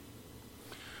kidding.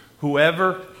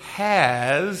 Whoever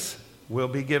has will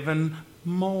be given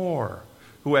more.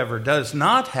 Whoever does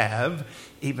not have,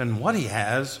 even what he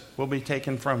has, will be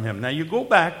taken from him. Now you go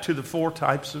back to the 4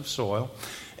 types of soil,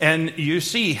 and you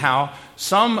see how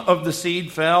some of the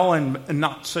seed fell in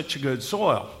not such a good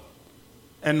soil.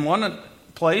 And one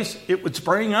place, it would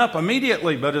spring up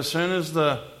immediately, but as soon as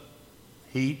the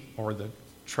heat or the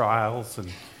trials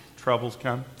and troubles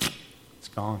come, it's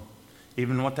gone.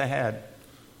 Even what they had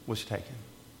was taken.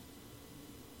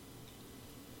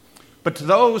 But to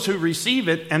those who receive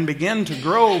it and begin to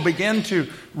grow, begin to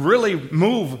really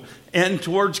move in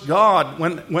towards God,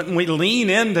 when we lean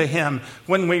into Him,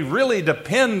 when we really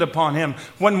depend upon Him,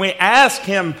 when we ask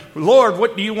Him, Lord,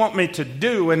 what do you want me to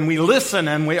do? And we listen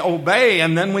and we obey,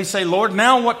 and then we say, Lord,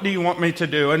 now what do you want me to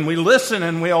do? And we listen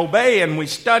and we obey, and we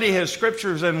study His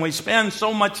scriptures, and we spend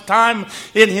so much time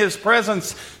in His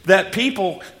presence that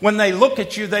people, when they look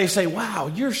at you, they say, wow,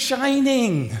 you're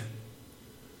shining.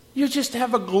 You just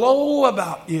have a glow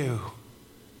about you.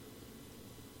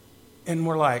 And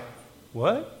we're like,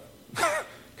 what?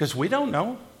 Because we don't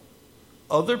know.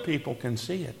 Other people can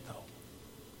see it, though.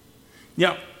 You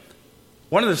know,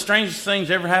 one of the strangest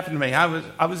things ever happened to me,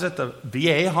 I was at the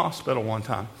VA hospital one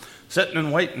time, sitting in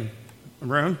the waiting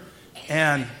room,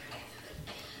 and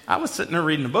I was sitting there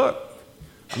reading a book.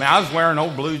 I mean, I was wearing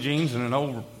old blue jeans and an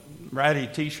old ratty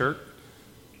T-shirt.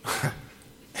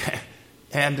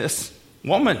 And this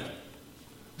woman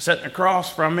sitting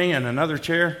across from me in another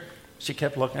chair, she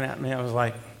kept looking at me. I was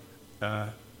like,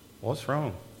 what's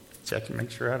wrong? Check to make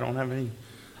sure I don't have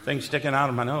anything sticking out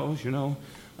of my nose, you know.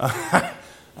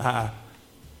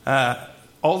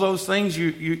 All those things,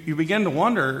 you begin to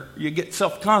wonder, you get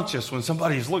self-conscious when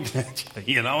somebody's looking at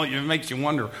you, you know. It makes you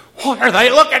wonder, what are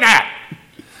they looking at?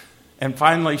 And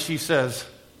finally she says,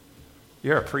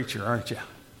 you're a preacher, aren't you?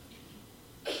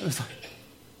 I was like,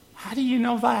 how do you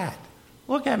know that?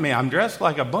 Look at me, I'm dressed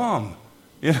like a bum.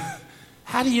 You know?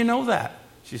 How do you know that?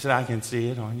 She said, I can see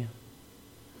it on you.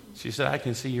 She said, I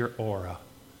can see your aura.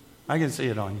 I can see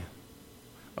it on you.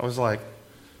 I was like,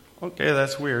 okay,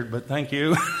 that's weird, but thank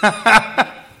you.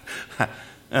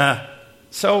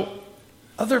 So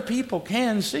other people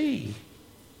can see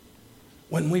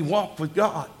when we walk with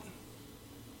God.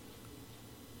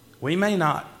 We may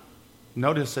not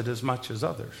notice it as much as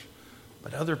others,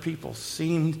 but other people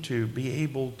seem to be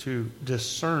able to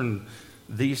discern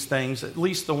these things, at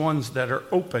least the ones that are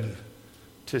open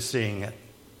to seeing it.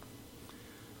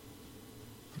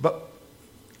 But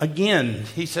again,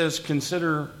 he says,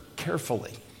 consider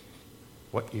carefully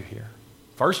what you hear.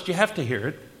 First, you have to hear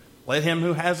it. Let him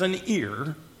who has an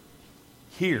ear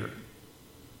hear.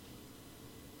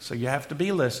 So you have to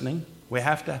be listening. We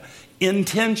have to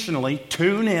intentionally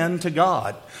tune in to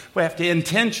God. We have to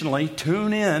intentionally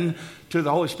tune in to the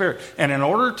Holy Spirit. And in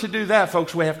order to do that,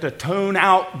 folks, we have to tune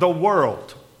out the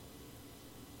world.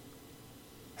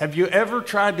 Have you ever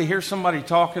tried to hear somebody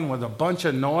talking with a bunch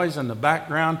of noise in the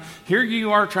background? Here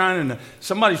you are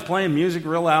somebody's playing music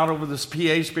real loud over the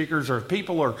PA speakers, or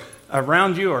people are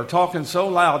around you are talking so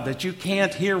loud that you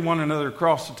can't hear one another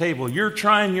across the table. You're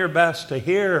trying your best to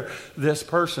hear this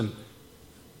person.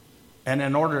 And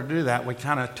in order to do that, we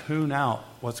kind of tune out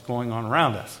what's going on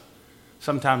around us.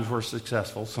 Sometimes we're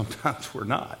successful, sometimes we're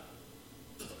not.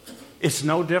 It's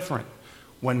no different.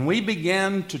 When we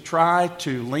begin to try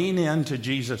to lean into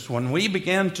Jesus, when we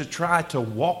begin to try to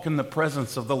walk in the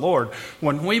presence of the Lord,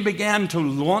 when we begin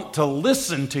to want to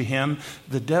listen to Him,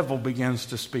 the devil begins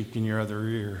to speak in your other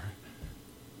ear.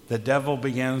 The devil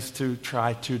begins to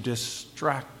try to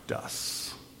distract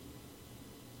us.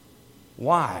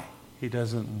 Why? He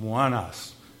doesn't want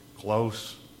us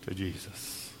close to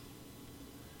Jesus.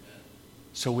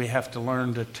 So we have to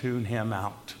learn to tune Him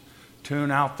out.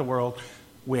 Tune out the world.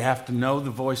 We have to know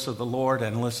the voice of the Lord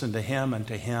and listen to Him and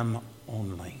to Him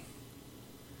only.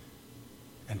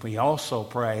 And we also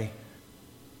pray,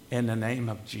 in the name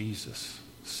of Jesus,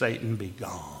 Satan be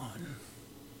gone.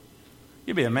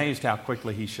 You'd be amazed how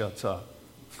quickly he shuts up.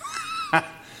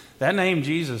 That name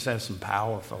Jesus has some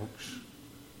power, folks.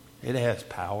 It has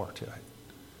power to it.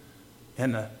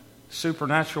 In the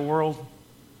supernatural world,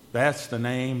 that's the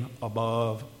name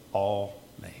above all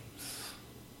names.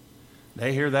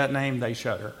 They hear that name, they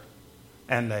shudder.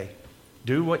 And they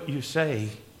do what you say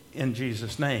in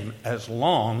Jesus' name, as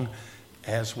long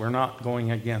as we're not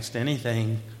going against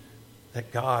anything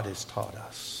that God has taught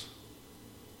us.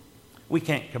 We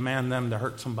can't command them to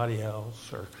hurt somebody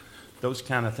else or those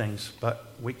kind of things, but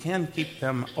we can keep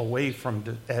them away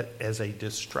from as a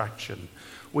distraction.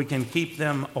 We can keep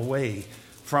them away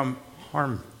from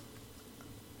harming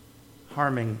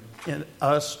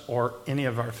us or any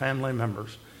of our family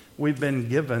members. We've been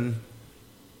given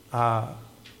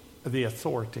the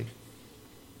authority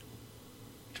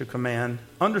to command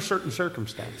under certain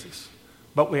circumstances,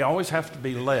 but we always have to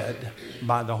be led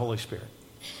by the Holy Spirit.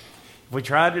 If we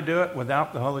try to do it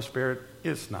without the Holy Spirit,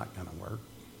 it's not going to work.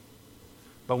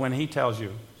 But when He tells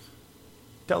you,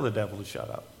 tell the devil to shut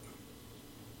up.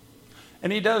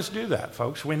 And He does do that,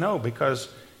 folks. We know, because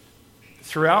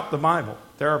throughout the Bible,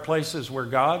 there are places where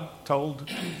God told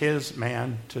His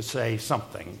man to say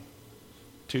something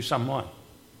to someone.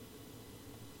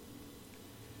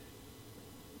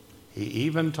 He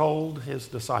even told His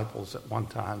disciples at one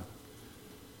time,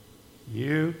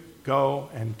 you go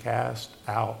and cast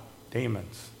out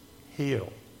demons,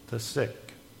 heal the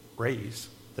sick, raise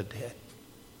the dead.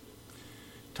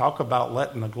 Talk about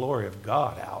letting the glory of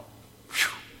God out.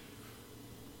 Whew.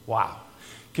 Wow.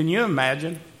 Can you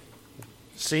imagine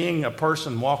seeing a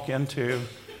person walk into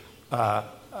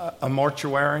a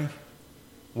mortuary,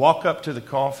 walk up to the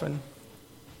coffin,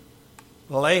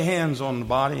 lay hands on the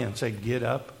body and say, get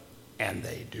up, and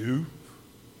they do?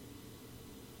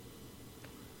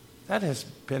 That has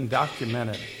been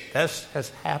documented. That has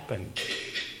happened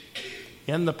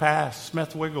in the past.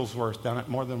 Smith Wigglesworth done it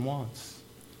more than once.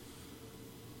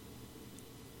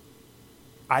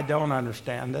 I don't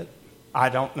understand it. I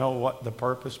don't know what the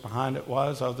purpose behind it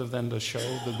was other than to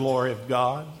show the glory of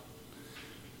God.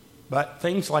 But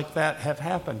things like that have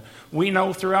happened. We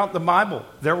know throughout the Bible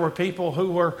there were people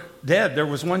who were dead. There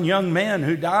was one young man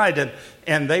who died,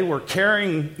 and they were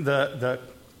carrying the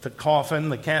coffin,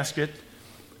 the casket,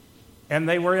 and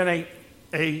they were in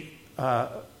a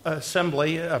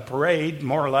assembly, a parade,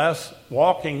 more or less,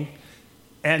 walking,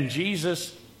 and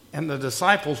Jesus and the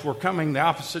disciples were coming the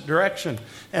opposite direction.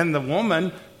 And the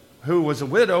woman, who was a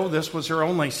widow, this was her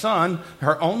only son,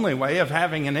 her only way of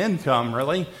having an income,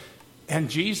 really. And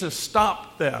Jesus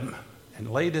stopped them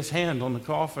and laid His hand on the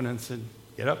coffin and said,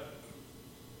 get up.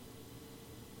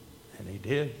 And He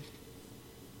did.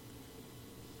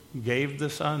 Gave the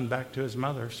son back to his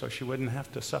mother so she wouldn't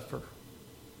have to suffer.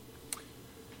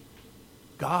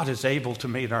 God is able to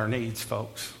meet our needs,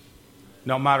 folks,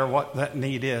 no matter what that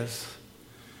need is.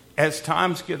 As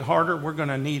times get harder, we're going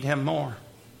to need Him more.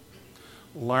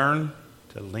 Learn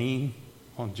to lean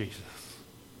on Jesus.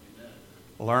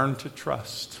 Learn to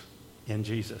trust in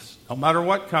Jesus. No matter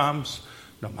what comes,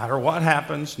 no matter what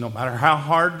happens, no matter how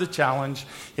hard the challenge,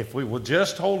 if we will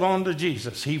just hold on to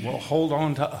Jesus, He will hold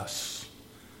on to us.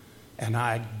 And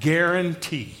I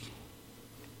guarantee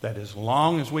that as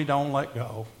long as we don't let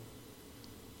go,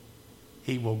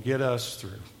 He will get us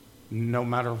through, no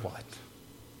matter what.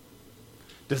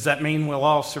 Does that mean we'll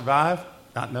all survive?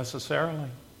 Not necessarily.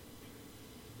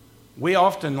 We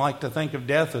often like to think of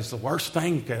death as the worst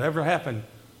thing that could ever happen.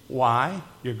 Why?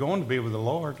 You're going to be with the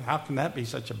Lord. How can that be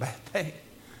such a bad thing?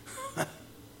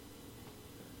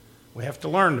 We have to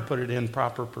learn to put it in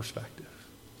proper perspective.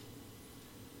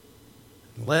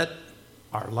 Let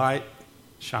our light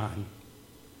shine.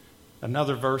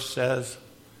 Another verse says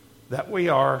that we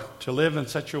are to live in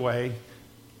such a way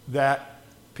that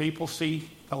people see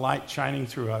the light shining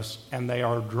through us and they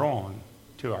are drawn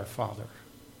to our Father.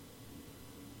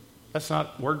 That's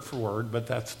not word for word, but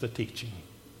that's the teaching.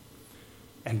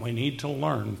 And we need to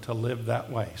learn to live that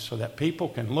way so that people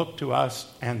can look to us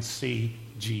and see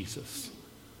Jesus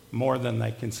more than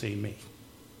they can see me.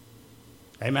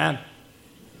 Amen.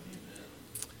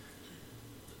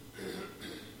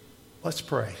 Let's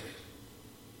pray.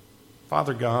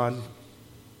 Father God,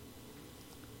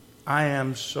 I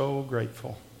am so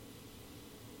grateful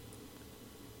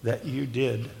that you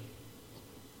did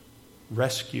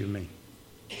rescue me.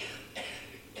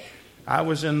 I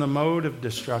was in the mode of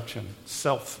destruction,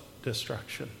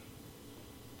 self-destruction.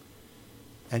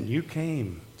 And you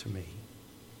came to me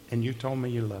and you told me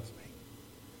you loved me.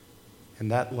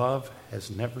 And that love has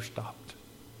never stopped.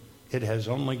 It has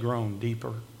only grown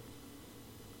deeper.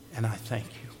 And I thank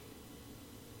you.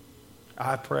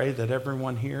 I pray that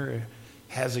everyone here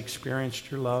has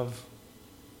experienced your love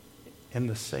in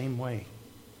the same way.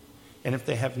 And if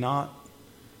they have not,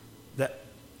 that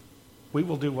we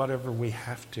will do whatever we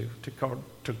have to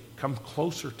come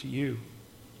closer to you,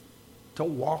 to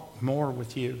walk more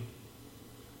with you.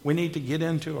 We need to get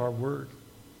into our word.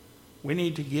 We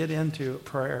need to get into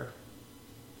prayer.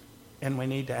 And we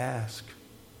need to ask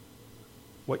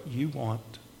what you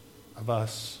want of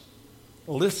us.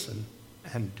 Listen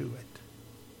and do it.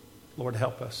 Lord,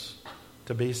 help us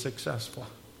to be successful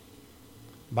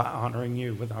by honoring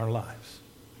you with our lives.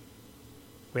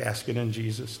 We ask it in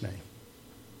Jesus' name.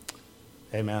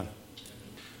 Amen.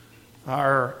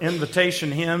 Our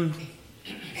invitation hymn,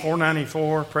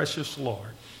 494, Precious Lord,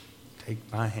 Take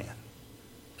My Hand.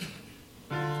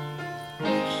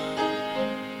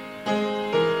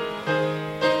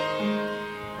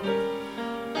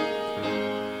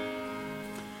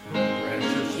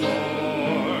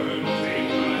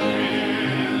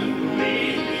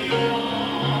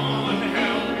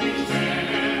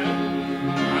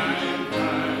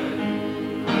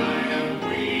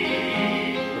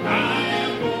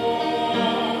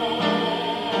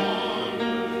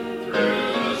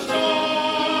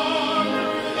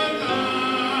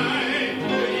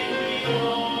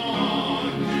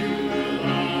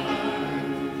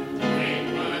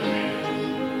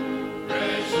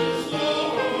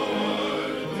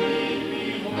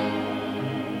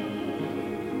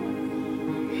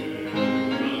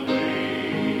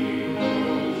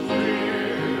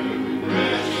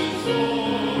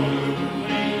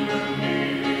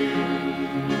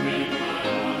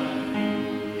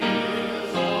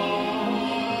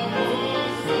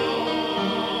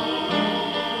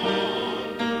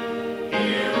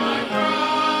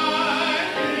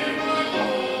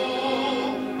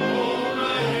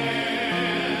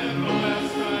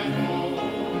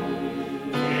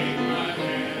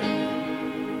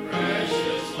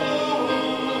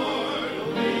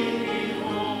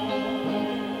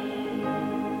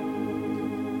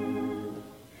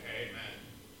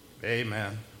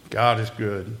 Amen. God is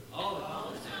good.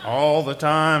 All the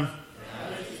time.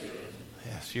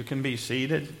 Yes, you can be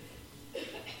seated.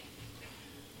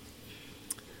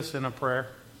 In a prayer.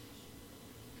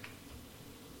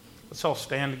 Let's all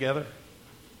stand together.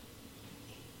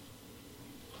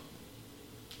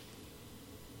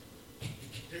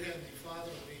 Dear Heavenly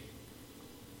Father,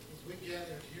 as we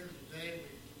gathered here today,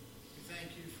 we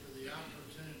thank you for the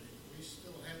opportunity. We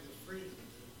still have the freedom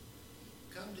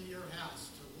to come to your house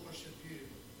to worship you.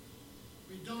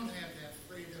 We don't have that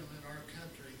freedom in our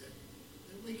country that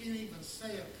we can even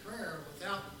say a prayer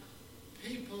without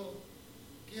people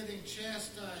getting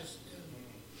chastised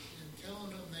and telling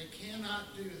them they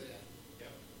cannot do that.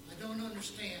 Yep. I don't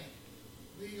understand.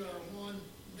 We are one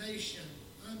nation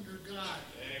under God.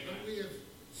 Amen. But we have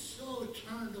so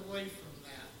turned away from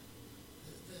that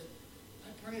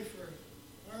I pray for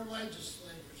our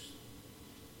legislators,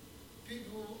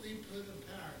 people we put in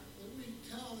power, that we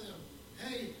tell them,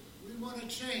 hey, we want to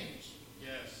change.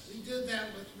 Yes. We did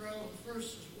that with Roe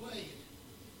versus Wade.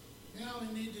 Now we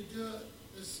need to do it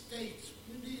the states.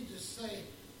 We need to say,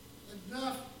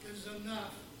 enough is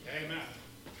enough. Amen.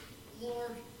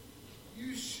 Lord,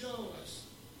 you show us,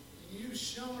 and you've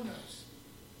shown us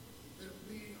that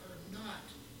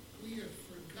we have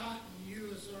forgotten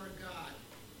you as our God.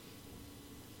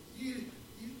 You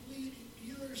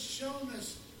have shown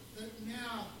us that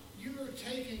now you are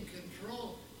taking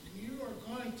control, and you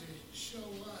are going to show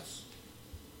us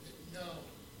that no,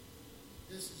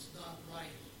 this is not right.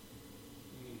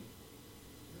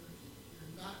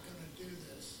 You're not going to do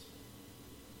this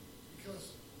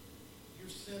because you're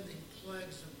sending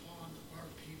plagues upon our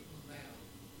people now.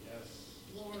 Yes.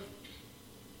 Lord,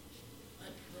 I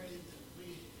pray that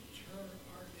we turn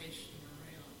our nation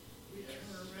around. We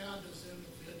turn around as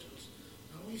individuals.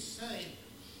 And we say,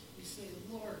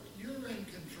 Lord, you're in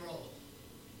control.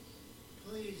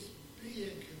 Please be in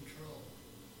control.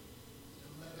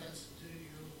 And let us do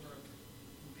your work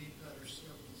and be better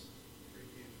servants for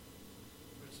you.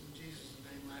 For it's in Jesus'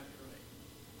 name I pray.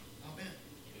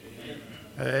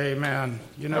 Amen. Amen.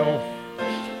 You know,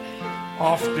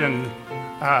 often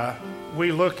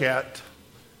we look at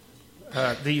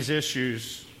these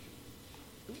issues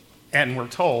and we're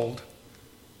told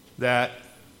that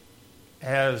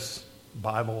as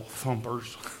Bible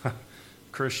thumpers,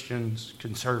 Christians,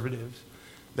 conservatives,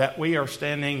 that we are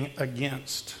standing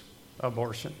against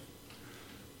abortion.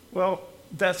 Well,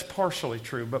 that's partially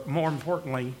true, but more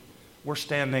importantly, we're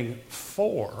standing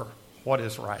for what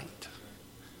is right.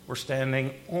 We're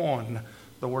standing on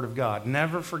the Word of God.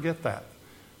 Never forget that.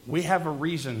 We have a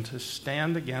reason to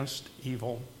stand against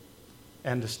evil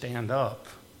and to stand up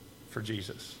for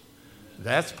Jesus.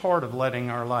 That's part of letting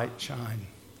our light shine.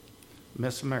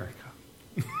 Miss America.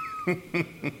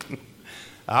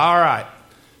 All right.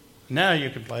 Now you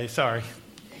can play. Sorry.